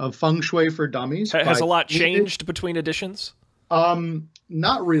edition of Feng Shui for Dummies, has a lot changed between editions?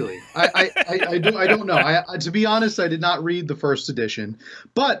 Not really. I don't know. To be honest, I did not read the first edition,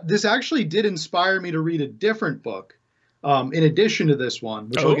 but this actually did inspire me to read a different book. In addition to this one,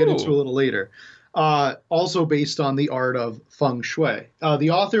 which I'll get into a little later, also based on the art of feng shui. The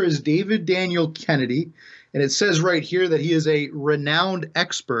author is David Daniel Kennedy, and it says right here that he is a renowned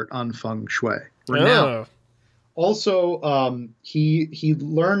expert on feng shui. Renowned. Also, he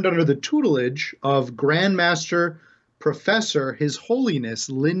learned under the tutelage of Grandmaster Professor His Holiness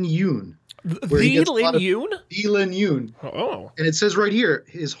Lin Yun. The Lin Yun? The Lin Yun. Oh. And it says right here,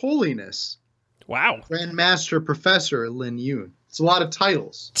 His Holiness. Wow. Grandmaster Professor Lin Yun. It's a lot of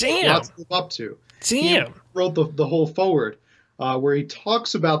titles. Damn. Lots to live up to. Damn. He wrote the whole forward where he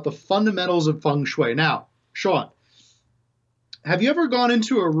talks about the fundamentals of feng shui. Now, Sean, have you ever gone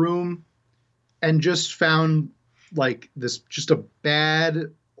into a room and just found like this, just a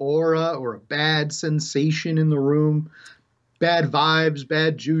bad aura or a bad sensation in the room? Bad vibes,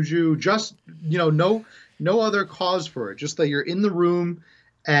 bad juju, just, no other cause for it. Just that you're in the room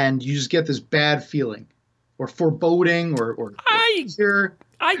and you just get this bad feeling or foreboding or fear.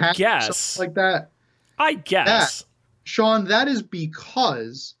 I guess. Something like that. I guess. Sean, that is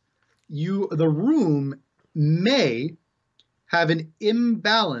because the room may have an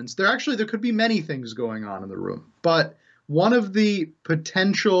imbalance. There could be many things going on in the room, but one of the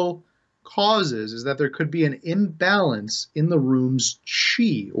potential causes is that there could be an imbalance in the room's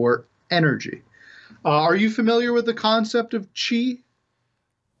qi or energy. Are you familiar with the concept of qi?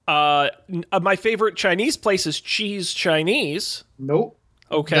 My favorite Chinese place is Cheese Chinese. Nope.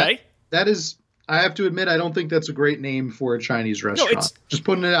 Okay. That is, I have to admit, I don't think that's a great name for a Chinese restaurant. No, just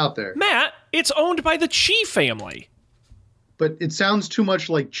putting it out there. Matt, it's owned by the Qi family. But it sounds too much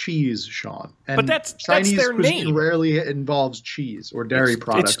like cheese, Sean. And but that's Chinese their cuisine name. Rarely involves cheese or dairy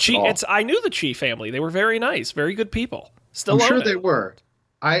products. I knew the Qi family. They were very nice, very good people. I'm sure they were.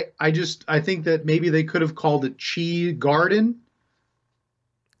 I think that maybe they could have called it Qi Garden.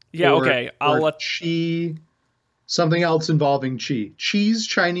 Yeah, okay. I'll let Qi, something else involving Qi. Cheese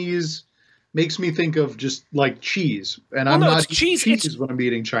Chinese makes me think of just like cheese. And I'm not eating cheese when I'm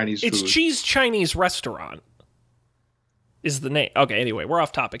eating Chinese food. It's Cheese Chinese Restaurant is the name. Okay, anyway, we're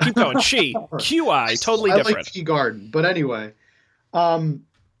off topic. Keep going. Qi. QI, totally different. I like Tea Garden. But anyway, Sean,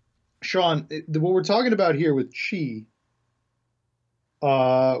 what we're talking about here with Qi,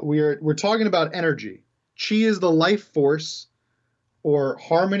 we're talking about energy. Qi is the life force or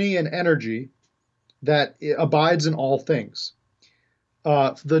harmony and energy that abides in all things.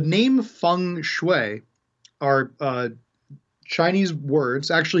 The name feng shui are Chinese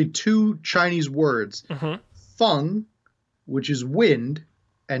words, actually two Chinese words. Mm-hmm. Feng, which is wind,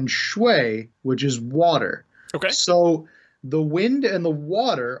 and shui, which is water. Okay. So the wind and the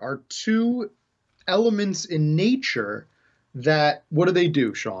water are two elements in nature that, what do they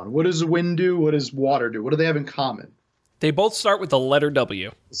do, Sean? What does the wind do? What does water do? What do they have in common? They both start with the letter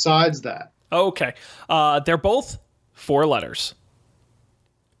W. Besides that. Okay. They're both 4 letters.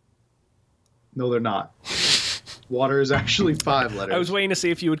 No, they're not. Water is actually 5 letters. I was waiting to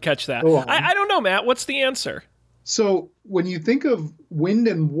see if you would catch that. I don't know, Matt. What's the answer? So when you think of wind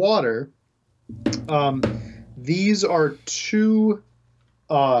and water, these are two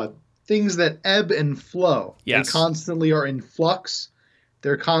things that ebb and flow. Yes. They constantly are in flux.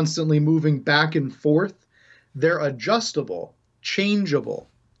 They're constantly moving back and forth. They're adjustable, changeable.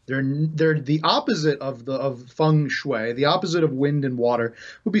 They're the opposite of feng shui. The opposite of wind and water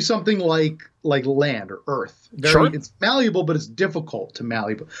would be something like land or earth. Sure. It's malleable, but it's difficult to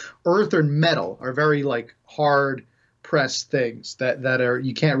malleable. Earth or metal are very like hard pressed things that are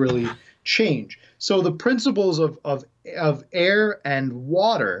you can't really change. So the principles of air and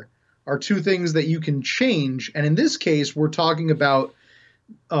water are two things that you can change. And in this case, we're talking about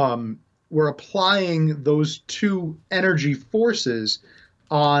we're applying those two energy forces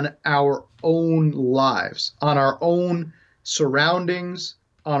on our own lives, on our own surroundings,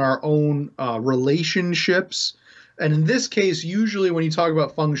 on our own relationships. And in this case, usually when you talk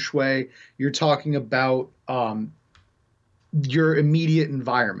about feng shui, you're talking about your immediate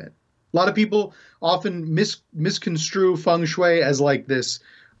environment. A lot of people often misconstrue feng shui as like this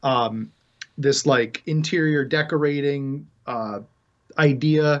like interior decorating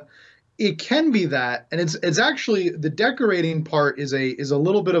idea. It can be that, and it's actually the decorating part is a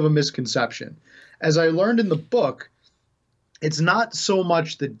little bit of a misconception. As I learned in the book, it's not so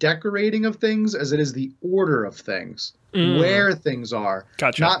much the decorating of things as it is the order of things, where things are.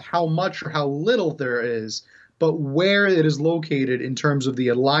 Gotcha. Not how much or how little there is, but where it is located in terms of the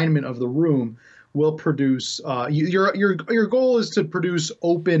alignment of the room will produce. Your goal is to produce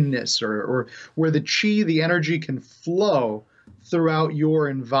openness or where the chi, the energy, can flow throughout your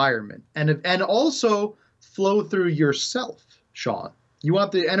environment and also flow through yourself, Sean. You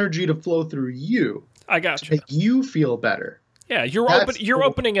want the energy to flow through you. I got to make you feel better. Yeah, you're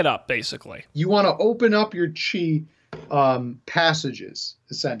opening it up, basically. You want to open up your chi passages,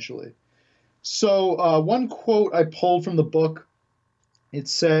 essentially. So one quote I pulled from the book, it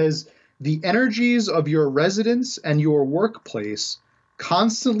says, "The energies of your residence and your workplace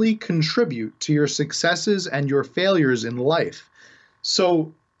constantly contribute to your successes and your failures in life."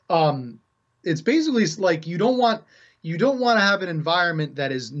 So it's basically like you don't want to have an environment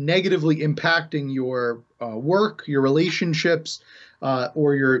that is negatively impacting your work, your relationships,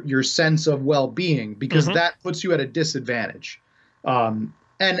 or your sense of well-being, because that puts you at a disadvantage. And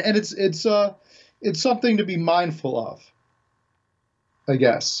it's something to be mindful of, I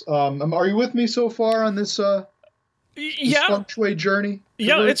guess. Are you with me so far on this feng shui journey?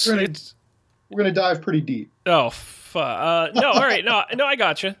 Yeah, we're gonna dive pretty deep. Oh, no, all right, no, I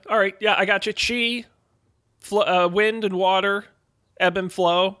got you. All right, yeah, I got you. Chi, wind and water, ebb and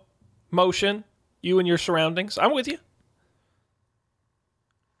flow, motion, you and your surroundings. I'm with you.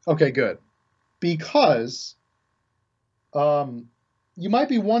 Okay, good. Because you might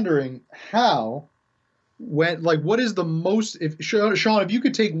be wondering what is the most, Sean, if you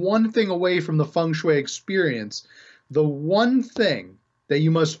could take one thing away from the feng shui experience, the one thing that you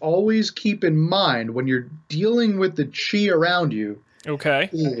must always keep in mind when you're dealing with the chi around you,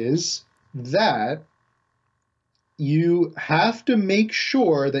 is that you have to make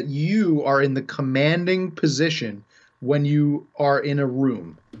sure that you are in the commanding position when you are in a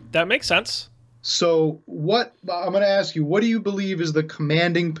room. That makes sense. So what I'm going to ask you, what do you believe is the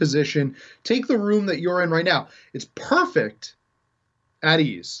commanding position? Take the room that you're in right now. It's perfect at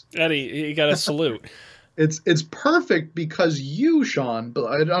ease. Eddie, you got to salute. It's perfect because you, Sean, but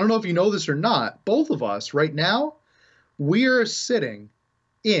I don't know if you know this or not, both of us right now, we are sitting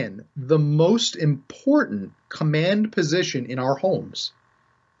in the most important command position in our homes.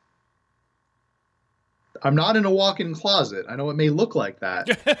 I'm not in a walk-in closet. I know it may look like that,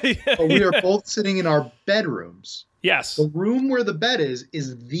 but we are both sitting in our bedrooms. Yes. The room where the bed is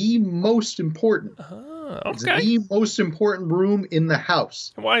the most important. Okay. It's the most important room in the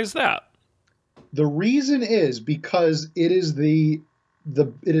house. Why is that? The reason is because it is it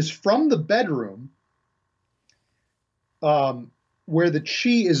is from the bedroom where the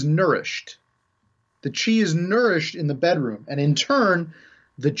chi is nourished. The chi is nourished in the bedroom, and in turn,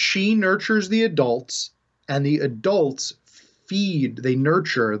 the chi nurtures the adults, and the adults they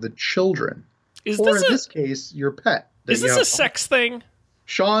nurture the children. In this case, your pet. Is this a sex thing?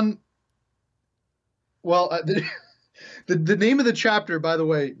 Sean, well, the name of the chapter, by the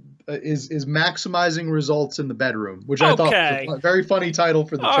way, is maximizing results in the bedroom, which I thought was a very funny title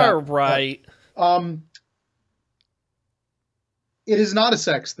for the chapter. All right. It is not a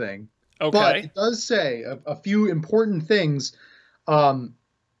sex thing. Okay. But it does say a few important things that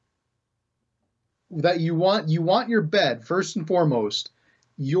you want your bed, first and foremost.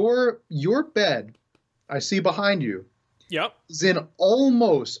 Your bed, I see behind you, yep, is in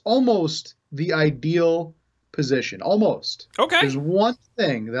almost the ideal position. Almost. Okay. There's one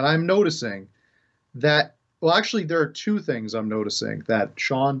thing that I'm noticing that, well, actually, there are two things I'm noticing that,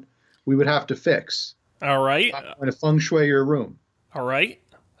 Sean, we would have to fix. All right. I'm going to feng shui your room. All right.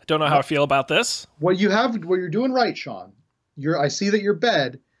 I don't know how I feel about this. What you're doing right, Sean. I see that your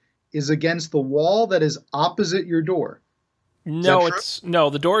bed is against the wall that is opposite your door. No,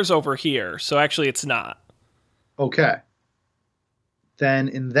 the door's over here, so actually it's not. Okay. Then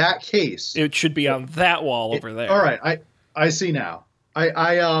in that case, it should be on that wall over there. All right, I see now.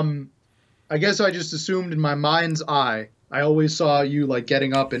 I guess I just assumed in my mind's eye. I always saw you like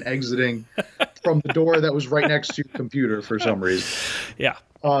getting up and exiting from the door that was right next to your computer for some reason. Yeah.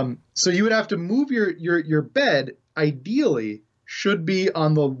 So you would have to move your bed. Ideally, should be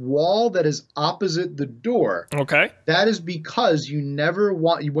on the wall that is opposite the door. Okay. That is because you never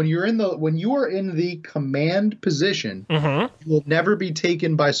want when you are in the command position, you will never be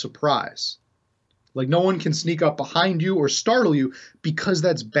taken by surprise. Like no one can sneak up behind you or startle you because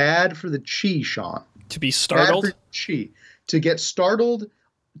that's bad for the chi, Sean. To be startled? Bad for chi. To get startled,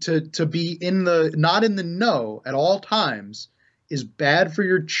 to be not in the know at all times is bad for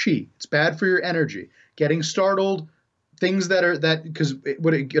your chi. It's bad for your energy. Getting startled, things because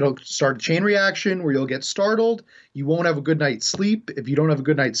it'll start a chain reaction where you'll get startled. You won't have a good night's sleep. If you don't have a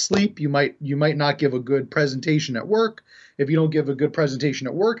good night's sleep, you might not give a good presentation at work. If you don't give a good presentation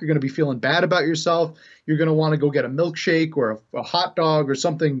at work, you're going to be feeling bad about yourself. You're going to want to go get a milkshake or a hot dog or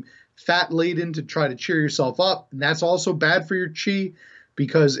something fat laden to try to cheer yourself up. And that's also bad for your chi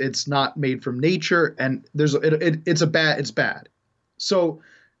because it's not made from nature and it's bad. So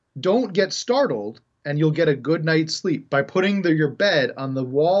don't get startled and you'll get a good night's sleep by putting your bed on the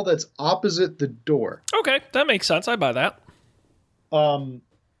wall that's opposite the door. Okay, that makes sense. I buy that.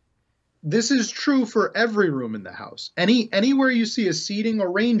 This is true for every room in the house. Anywhere you see a seating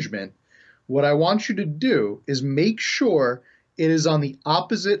arrangement, what I want you to do is make sure it is on the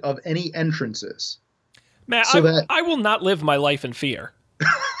opposite of any entrances. Man, I will not live my life in fear.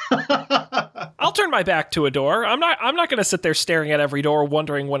 I'll turn my back to a door. I'm not going to sit there staring at every door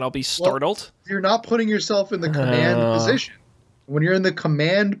wondering when I'll be startled. Well, you're not putting yourself in the command position. When you're in the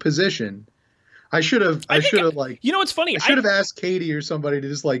command position, I should have you know, it's funny. I should have asked Katie or somebody to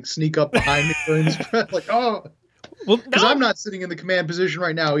just like sneak up behind me during this like, oh, because I'm not sitting in the command position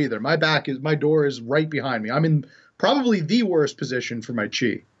right now either. My door is right behind me. I'm in probably the worst position for my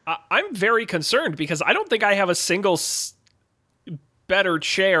chi. I'm very concerned because I don't think I have a single better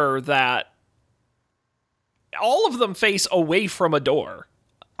chair that all of them face away from a door.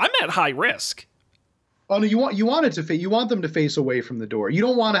 I'm at high risk. Oh no, you want them to face away from the door. You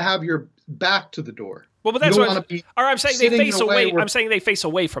don't want to have your back to the door. Well, but that's what I'm saying. They face away. I'm saying they face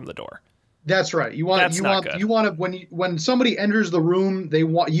away from the door. That's right. You want when somebody enters the room,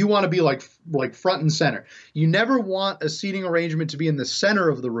 you want to be like front and center. You never want a seating arrangement to be in the center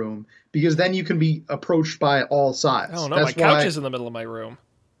of the room because then you can be approached by all sides. Oh no, my couch is in the middle of my room.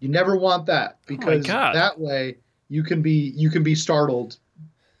 You never want that because that way you can be startled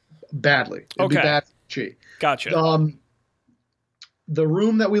badly. It'd be bad chi. Gotcha. The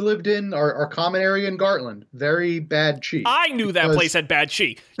room that we lived in, our common area in Gartland, very bad chi. I knew that place had bad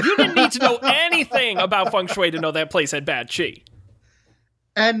chi. You didn't need to know anything about feng shui to know that place had bad chi.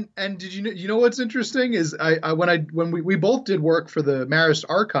 And did you know what's interesting is when we both did work for the Marist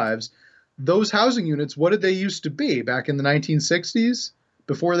Archives, those housing units, what did they used to be back in the 1960s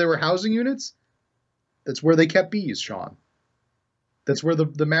before they were housing units? That's where they kept bees, Sean. That's where the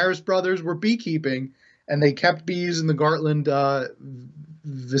Marist brothers were beekeeping. And they kept bees in the Gartland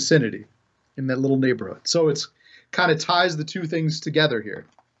vicinity. in that little neighborhood. So it's kind of ties the two things together here,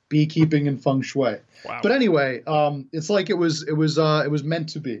 beekeeping and feng shui. Wow. But anyway, it's like it was meant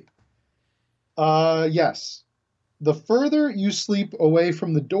to be. Yes. The further you sleep away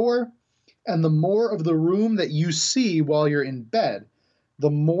from the door and the more of the room that you see while you're in bed, the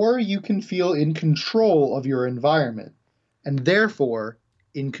more you can feel in control of your environment and therefore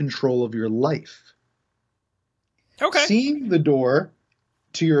in control of your life. Okay. Seeing the door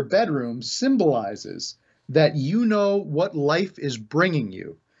to your bedroom symbolizes that you know what life is bringing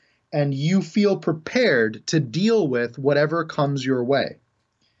you and you feel prepared to deal with whatever comes your way.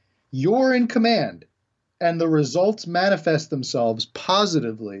 You're in command, and the results manifest themselves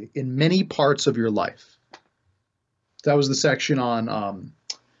positively in many parts of your life. That was the section on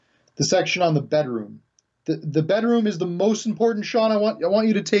the bedroom. The bedroom is the most important, Sean. I want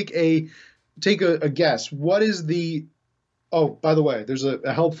you to take a guess. What is the? Oh, by the way, there's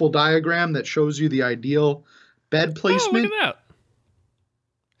a helpful diagram that shows you the ideal bed placement. Oh, look at that.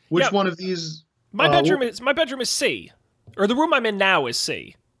 Which one of these? My bedroom is C, or the room I'm in now is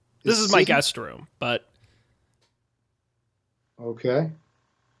C. This is my guest room, but okay,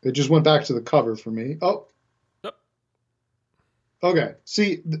 it just went back to the cover for me. Oh, yep. Okay.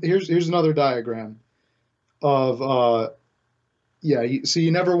 See, here's another diagram of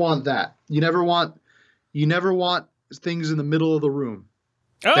you never want that. You never want things in the middle of the room.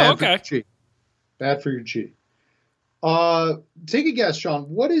 Oh, Bad okay. For your chi. Bad for your chi. Take a guess, Sean.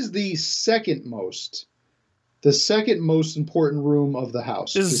 What is the second most important room of the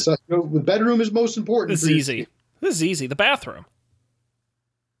house? The bedroom is most important. This is easy. This is easy. The bathroom.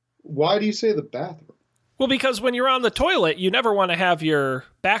 Why do you say the bathroom? Well, because when you're on the toilet, you never want to have your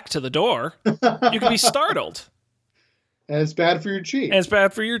back to the door. You can be startled. And it's bad for your chi. And it's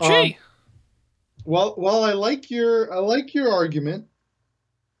bad for your chi. Well, I like your argument.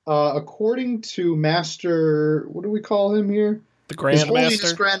 According to Master, what do we call him here? The Grand Master. His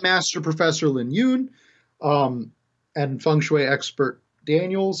Holiness Grand Master Professor Lin Yun, and feng shui expert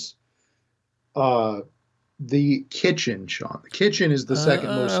Daniels. The kitchen, Sean. The kitchen is the second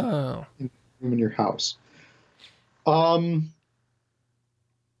most important room in your house.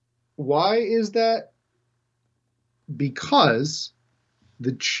 Why is that? Because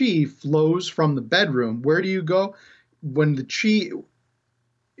the chi flows from the bedroom. Where do you go? When the chi,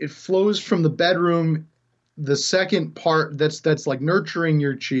 it flows from the bedroom, the second part that's like nurturing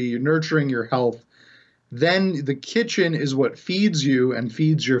your chi, you're nurturing your health. Then the kitchen is what feeds you and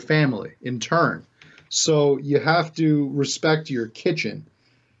feeds your family in turn. So you have to respect your kitchen.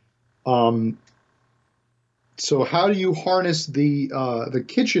 So how do you harness the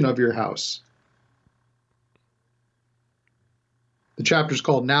kitchen of your house? The chapter's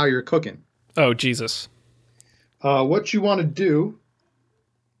called Now You're Cooking. Oh, Jesus. What you want to do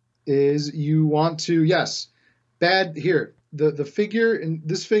is you want to, the figure in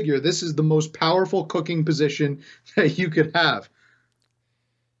this figure, this is the most powerful cooking position that you could have.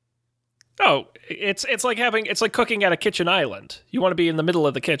 Oh, it's like cooking at a kitchen island. You want to be in the middle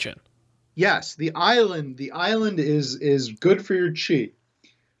of the kitchen. Yes, the island is good for your chi.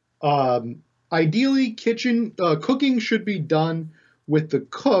 Ideally, cooking should be done with the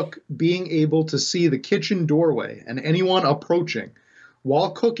cook being able to see the kitchen doorway and anyone approaching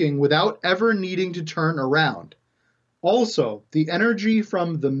while cooking without ever needing to turn around. Also, the energy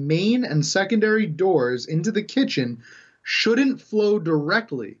from the main and secondary doors into the kitchen shouldn't flow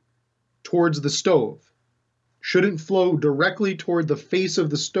directly towards the stove, shouldn't flow directly toward the face of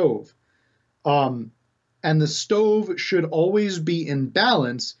the stove. And the stove should always be in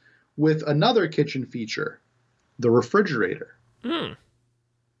balance with another kitchen feature, the refrigerator.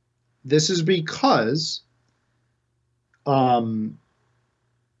 This is because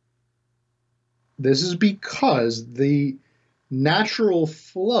the natural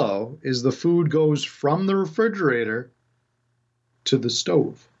flow is the food goes from the refrigerator to the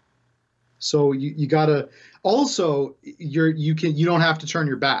stove. So you gotta also you don't have to turn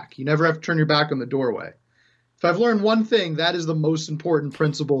your back. You never have to turn your back on the doorway. If I've learned one thing, that is the most important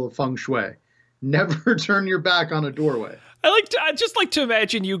principle of feng shui. Never turn your back on a doorway. I just like to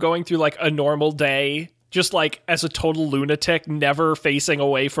imagine you going through like a normal day, just like as a total lunatic, never facing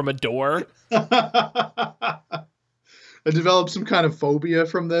away from a door. I developed some kind of phobia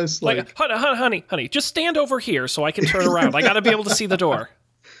from this. Like honey, just stand over here so I can turn around. I got to be able to see the door.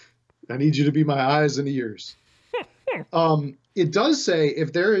 I need you to be my eyes and ears. It does say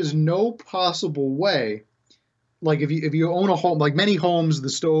if there is no possible way, like if you own a home, like many homes, the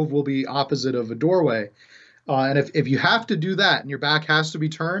stove will be opposite of a doorway. And if you have to do that and your back has to be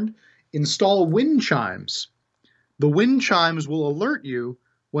turned, install wind chimes. The wind chimes will alert you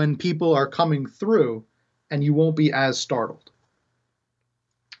when people are coming through, and you won't be as startled.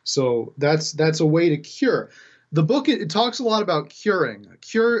 So that's a way to cure. The book, it talks a lot about curing.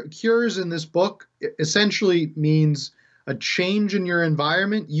 Cures in this book essentially means a change in your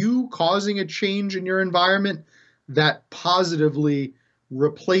environment, you causing a change in your environment that positively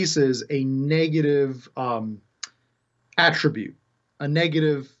replaces a negative attribute, a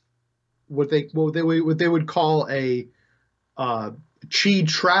negative, what they would call a chi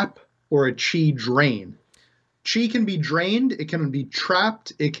trap or a chi drain. Chi can be drained, it can be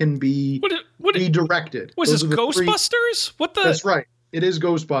trapped, it can be redirected. Was this Ghostbusters? That's right. It is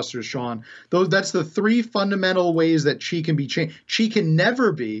Ghostbusters, Sean. That's the three fundamental ways that chi can be changed. Chi can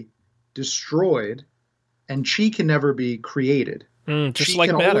never be destroyed, and chi can never be created. Just chi like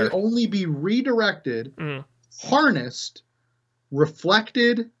can matter. only be redirected, harnessed,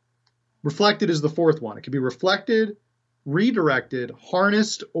 reflected. Reflected is the fourth one. It can be reflected, redirected,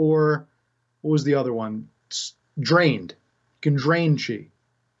 harnessed, or what was the other one? Drained. You can drain chi.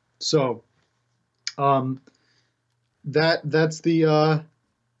 So, that's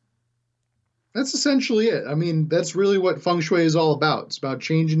essentially it. I mean, that's really what feng shui is all about. It's about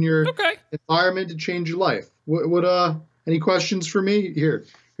changing your environment to change your life. What any questions for me?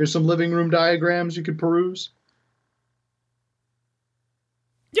 Here's some living room diagrams you could peruse.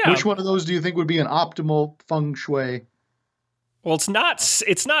 Yeah. Which one of those do you think would be an optimal feng shui? Well, it's not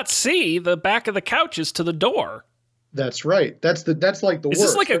C. The back of the couch is to the door. That's right. That's like the worst. Is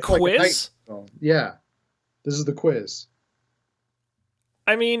this like a quiz? Yeah. This is the quiz.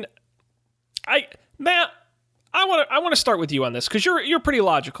 I mean, Matt, I want to start with you on this because you're a pretty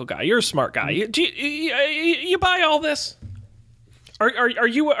logical guy. You're a smart guy. You buy all this? Are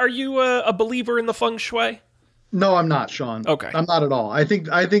you a believer in the feng shui? No, I'm not, Sean. Okay, I'm not at all. I think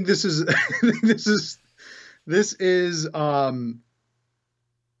this is this is I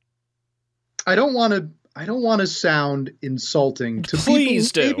don't want to sound insulting to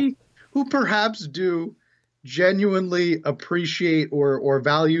Please people who perhaps do genuinely appreciate or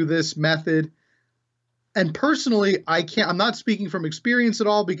value this method. And personally, I'm not speaking from experience at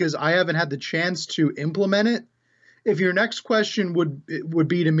all because I haven't had the chance to implement it. If your next question would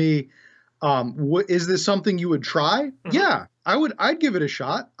be to me, is this something you would try? Mm-hmm. Yeah, I'd give it a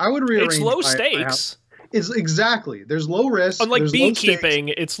shot. I would rearrange. It's low stakes. It's exactly. There's low risk. Unlike beekeeping,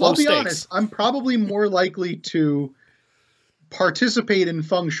 it's low stakes. I'll be honest, I'm probably more likely to participate in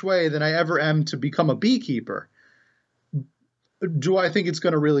feng shui than I ever am to become a beekeeper. Do I think it's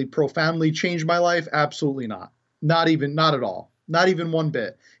going to really profoundly change my life? Absolutely not. Not at all. Not even one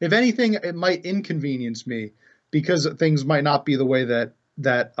bit. If anything, it might inconvenience me because things might not be the way that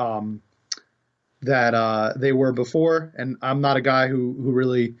they were before. And I'm not a guy who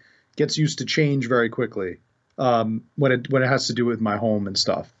really gets used to change very quickly when it has to do with my home and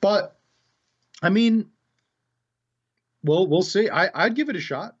stuff. But I mean, we'll see. I'd give it a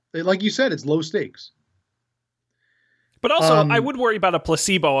shot. Like you said, it's low stakes. But also, I would worry about a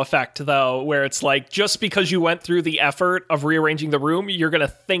placebo effect, though, where it's like, just because you went through the effort of rearranging the room, you're going to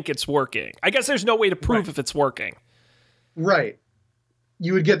think it's working. I guess there's no way to prove if it's working. Right.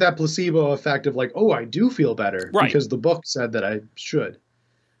 You would get that placebo effect of like, oh, I do feel better because the book said that I should.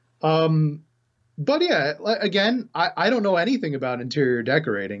 But yeah, again, I don't know anything about interior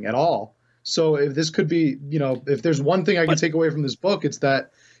decorating at all. So if this could be, if there's one thing I could take away from this book, it's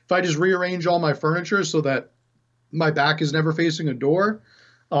that if I just rearrange all my furniture so that my back is never facing a door,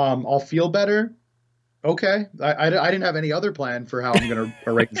 I'll feel better. Okay. I didn't have any other plan for how I'm going to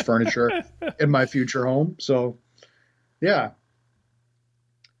arrange furniture in my future home. So yeah.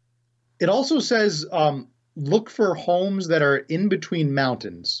 It also says, look for homes that are in between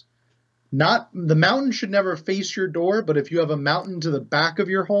mountains. The mountain should never face your door, but if you have a mountain to the back of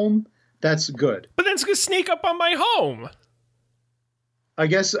your home, that's good. But then it's going to sneak up on my home. I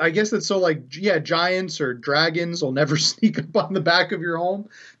guess that's so giants or dragons will never sneak up on the back of your home.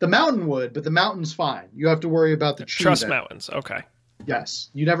 The mountain would, but the mountain's fine. You have to worry about the chi. Trust mountains. Okay. Yes.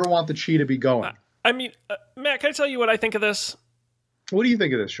 You never want the chi to be going. I mean, Matt, can I tell you what I think of this? What do you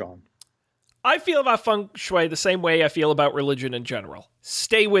think of this, Sean? I feel about feng shui the same way I feel about religion in general.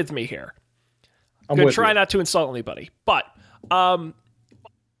 Stay with me here. I'm going to try not to insult anybody. But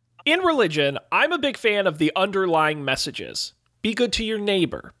in religion, I'm a big fan of the underlying messages. Be good to your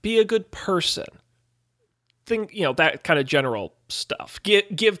neighbor. Be a good person. That kind of general stuff.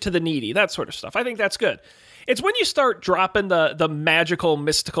 Give to the needy, that sort of stuff. I think that's good. It's when you start dropping the magical,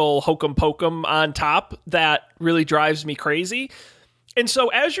 mystical hokum pokum on top that really drives me crazy. And so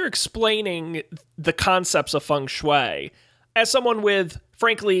as you're explaining the concepts of feng shui, as someone with,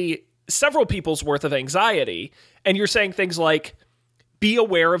 frankly, several people's worth of anxiety, and you're saying things like, be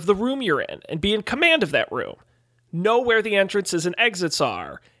aware of the room you're in and be in command of that room. Know where the entrances and exits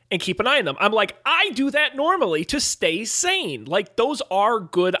are and keep an eye on them. I'm like, I do that normally to stay sane. Like, those are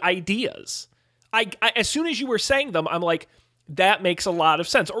good ideas. I as soon as you were saying them, I'm like, that makes a lot of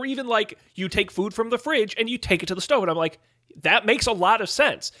sense. Or even like, you take food from the fridge and you take it to the stove. And I'm like, that makes a lot of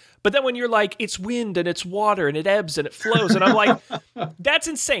sense. But then when you're like, it's wind and it's water and it ebbs and it flows, and I'm like, that's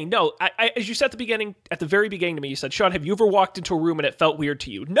insane. No, as you said at the very beginning to me, you said, Sean, have you ever walked into a room and it felt weird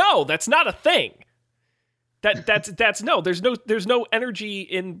to you? No, that's not a thing. That's no. There's no energy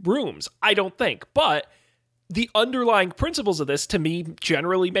in rooms, I don't think. But the underlying principles of this to me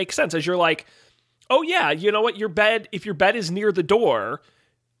generally make sense. As you're like, oh yeah, you know what? If your bed is near the door,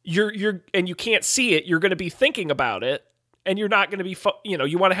 and you can't see it, you're going to be thinking about it. And you're not going to be,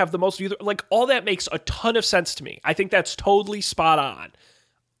 you want to have the most, like, all that makes a ton of sense to me. I think that's totally spot on.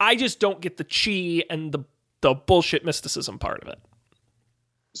 I just don't get the chi and the bullshit mysticism part of it.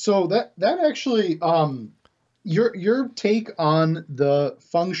 So that actually, your take on the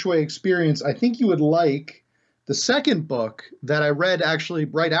feng shui experience, I think you would like the second book that I read actually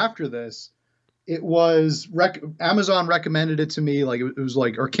right after this. It was, Amazon recommended it to me, like it was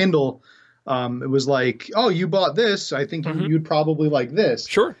like, or Kindle. It was like, oh, you bought this. I think you'd probably like this.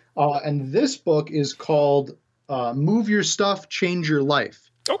 Sure. And this book is called Move Your Stuff, Change Your Life.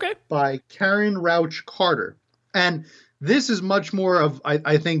 Okay. By Karen Rauch Carter. And this is much more of,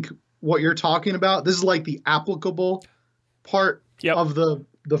 I think, what you're talking about. This is like the applicable part of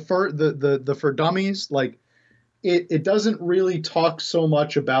the for dummies. Like, it doesn't really talk so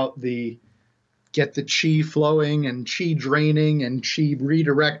much about the get the chi flowing and chi draining and chi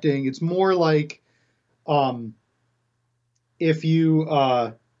redirecting. It's more like, if you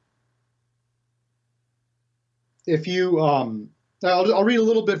I'll read a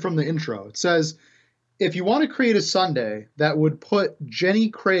little bit from the intro. It says, if you want to create a sundae that would put Jenny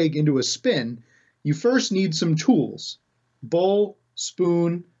Craig into a spin, you first need some tools: bowl,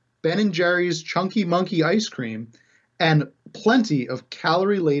 spoon, Ben & Jerry's Chunky Monkey ice cream, and plenty of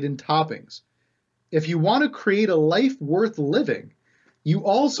calorie-laden toppings. If you want to create a life worth living, you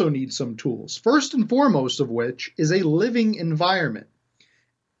also need some tools, first and foremost of which is a living environment,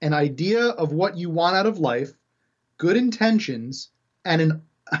 an idea of what you want out of life, good intentions, and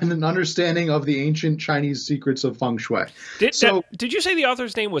an understanding of the ancient Chinese secrets of feng shui. Did you say the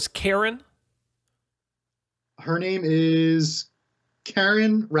author's name was Karen? Her name is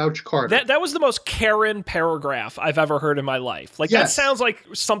Karen Rauch Carter. That was the most Karen paragraph I've ever heard in my life. Like, yes. That sounds like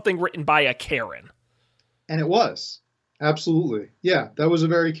something written by a Karen. And it was. Absolutely. Yeah, that was a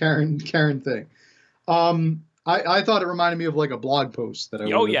very Karen thing. I thought it reminded me of like a blog post that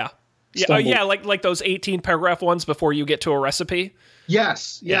I like those 18 paragraph ones before you get to a recipe.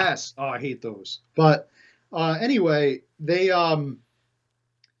 Yes. Oh, I hate those. But anyway,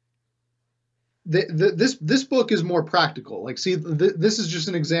 this book is more practical. Like, see, this is just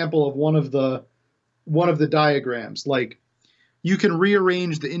an example of one of the diagrams. Like, you can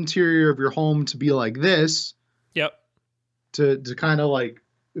rearrange the interior of your home to be like this. Yep. To kind of like,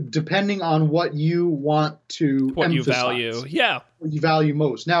 depending on what you want to what emphasize, you value. Yeah. What you value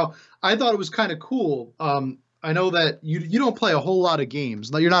most. Now, I thought it was kind of cool. I know that you don't play a whole lot of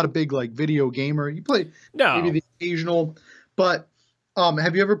games. You're not a big like video gamer. You play maybe the occasional, but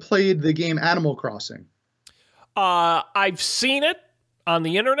have you ever played the game Animal Crossing? I've seen it on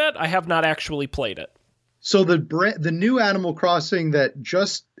the internet. I have not actually played it. So the new Animal Crossing that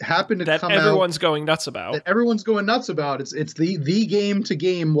just happened to come out, that everyone's going nuts about. It's the game to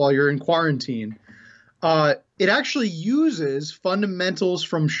game while you're in quarantine. It actually uses fundamentals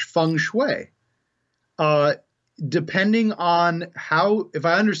from feng shui. Depending on how, if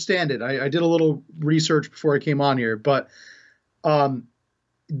I understand it, I did a little research before I came on here, but the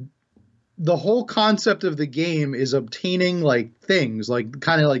whole concept of the game is obtaining like things, like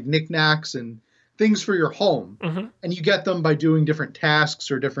kind of like knickknacks and things for your home. Mm-hmm. And you get them by doing different tasks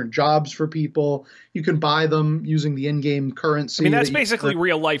or different jobs for people. You can buy them using the in-game currency. I mean, that's basically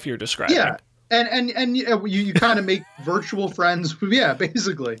real life you're describing. Yeah. And you kind of make virtual friends. Yeah,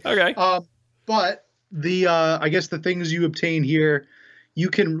 basically. Okay. But I guess the things you obtain here,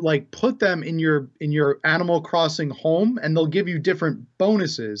 you can like put them in your Animal Crossing home, and they'll give you different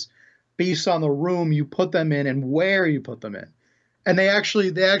bonuses based on the room you put them in and where you put them in. And they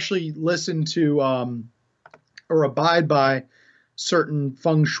actually listen to or abide by certain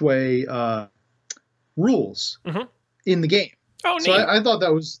feng shui rules in the game. Oh, neat. So I thought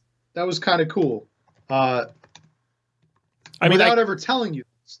that was kind of cool. Without ever telling you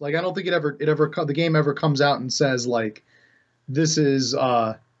this. Like, I don't think the game ever comes out and says like, this is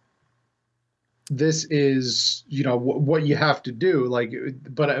this is, what you have to do. Like,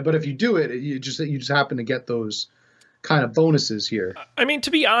 but if you do it, you just happen to get those kind of bonuses here. I mean,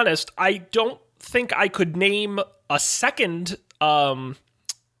 to be honest, I don't think I could name a second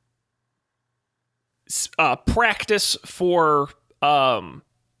practice for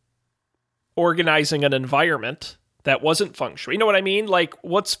organizing an environment that wasn't feng shui. You know what I mean? Like,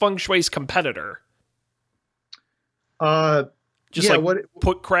 what's feng shui's competitor?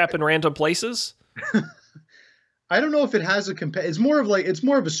 Put crap in random places. I don't know if it has it's more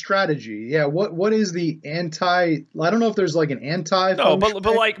of a strategy. Yeah. What is the I don't know if there's like an anti. No, but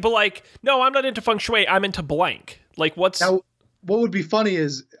no, I'm not into feng shui. I'm into blank. Like, what's now? What would be funny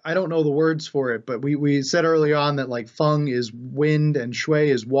is I don't know the words for it, but we said early on that like feng is wind and shui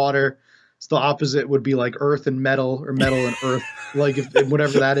is water. So the opposite would be like earth and metal, or metal and earth, like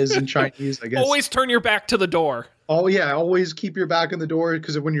whatever that is in Chinese, I guess. Always turn your back to the door. Oh yeah, always keep your back on the door,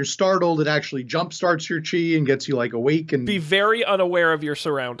 because when you're startled, it actually jump starts your chi and gets you like awake and be very unaware of your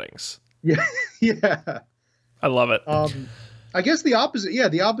surroundings. Yeah, yeah. I love it. I guess the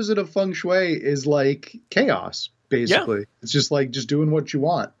opposite of feng shui is like chaos, basically. Yeah. It's just like doing what you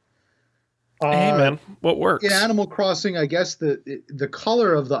want. Hey man, what works? In Animal Crossing, I guess the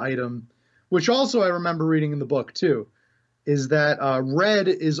color of the item, which also I remember reading in the book too, is that red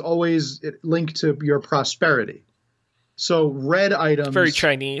is always linked to your prosperity. So red items... Very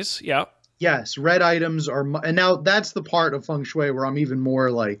Chinese, yeah. Yes, red items are... And now that's the part of feng shui where I'm even more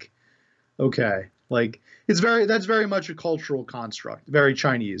like, okay, like that's very much a cultural construct, very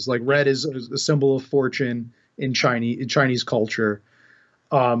Chinese. Like red is a symbol of fortune in Chinese culture,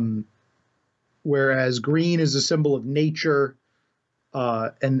 whereas green is a symbol of nature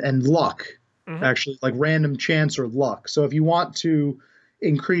and luck. Mm-hmm. Actually, like random chance or luck. So if you want to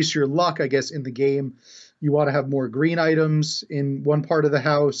increase your luck, I guess, in the game, you want to have more green items in one part of the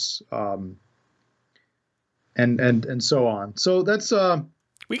house, and so on. So that's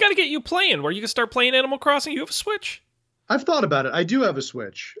we got to get you playing where you can start playing Animal Crossing. You have a Switch? I've thought about it. I do have a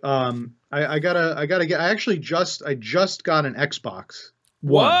Switch. I just got an Xbox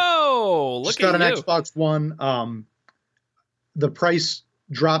One. Whoa! Look at you. Just got an Xbox One. The price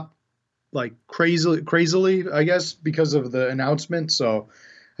dropped like crazily, I guess, because of the announcement. So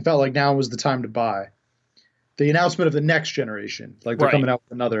I felt like now was the time to buy. The announcement of the next generation, like they're coming out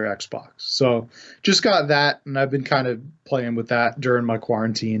with another Xbox. So just got that, and I've been kind of playing with that during my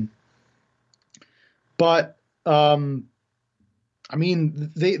quarantine. But I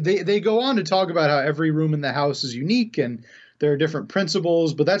mean, they go on to talk about how every room in the house is unique and there are different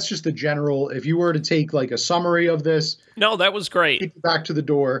principles, but that's just the general. If you were to take like a summary of this, no, that was great. Keep it back to the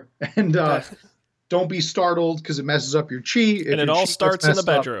door, and don't be startled because it messes up your chi. And it all starts in the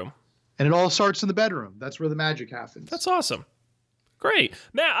bedroom. And it all starts in the bedroom. That's where the magic happens. That's awesome. Great,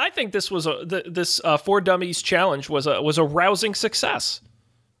 Matt. I think this was this 4 Dummies challenge was a rousing success.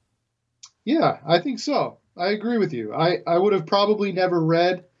 Yeah, I think so. I agree with you. I would have probably never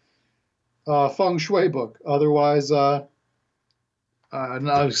read a feng shui book otherwise.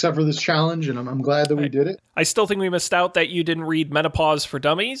 Except for this challenge, and I'm glad that we did it. I still think we missed out that you didn't read Menopause for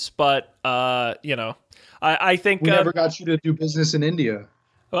Dummies, but I think we never got you to do business in India.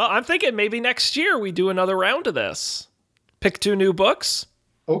 Well, I'm thinking maybe next year we do another round of this. Pick 2 new books.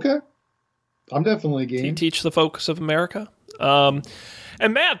 Okay, I'm definitely game. Teach the Focus of America. And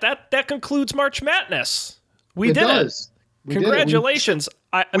Matt, that concludes March Madness. We did it. Congratulations.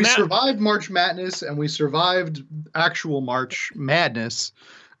 We survived March Madness, and we survived actual March Madness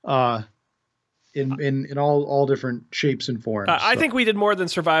in all different shapes and forms. I think we did more than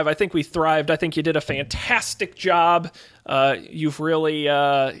survive. I think we thrived. I think you did a fantastic job. You've really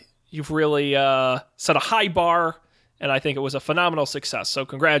set a high bar, and I think it was a phenomenal success. So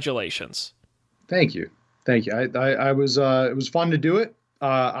congratulations. Thank you. I was it was fun to do it.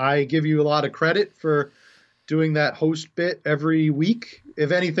 I give you a lot of credit for doing that host bit every week.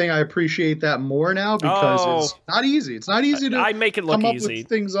 If anything, I appreciate that more now because it's not easy. It's not easy to I make it look come easy. Up with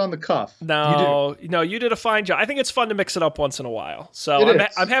things on the cuff. No, you did a fine job. I think it's fun to mix it up once in a while. So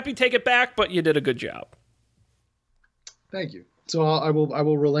I'm happy to take it back, but you did a good job. Thank you. So I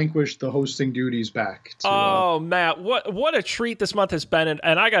will relinquish the hosting duties back. Matt, what a treat this month has been.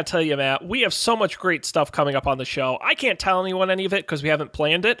 And I got to tell you, Matt, we have so much great stuff coming up on the show. I can't tell anyone any of it because we haven't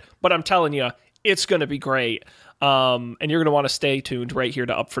planned it, but I'm telling you, it's going to be great. And you're going to want to stay tuned right here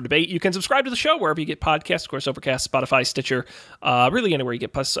to Up for Debate. You can subscribe to the show wherever you get podcasts, of course, Overcast, Spotify, Stitcher, really anywhere you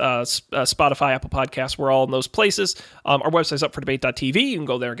get Spotify, Apple Podcasts. We're all in those places. Our website's upfordebate.tv. You can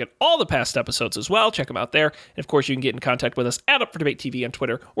go there and get all the past episodes as well. Check them out there. And of course, you can get in contact with us at UpForDebateTV on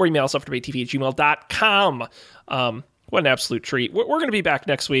Twitter or email us upfordebatetv@gmail.com. What an absolute treat. We're going to be back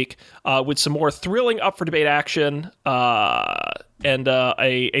next week with some more thrilling Up for Debate action and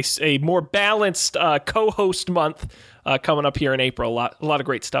a more balanced co-host month coming up here in April. A lot of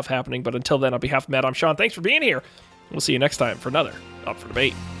great stuff happening. But until then, on behalf of Matt, I'm Sean. Thanks for being here. We'll see you next time for another Up for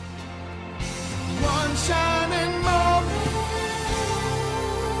Debate. One shining moment.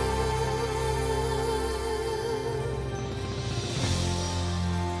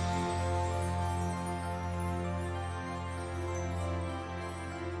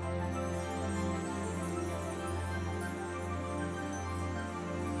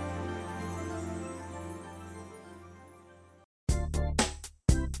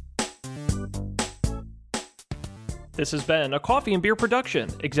 This has been a Coffee and Beer production,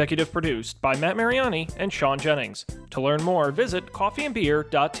 executive produced by Matt Mariani and Sean Jennings. To learn more, visit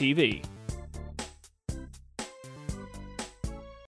coffeeandbeer.tv.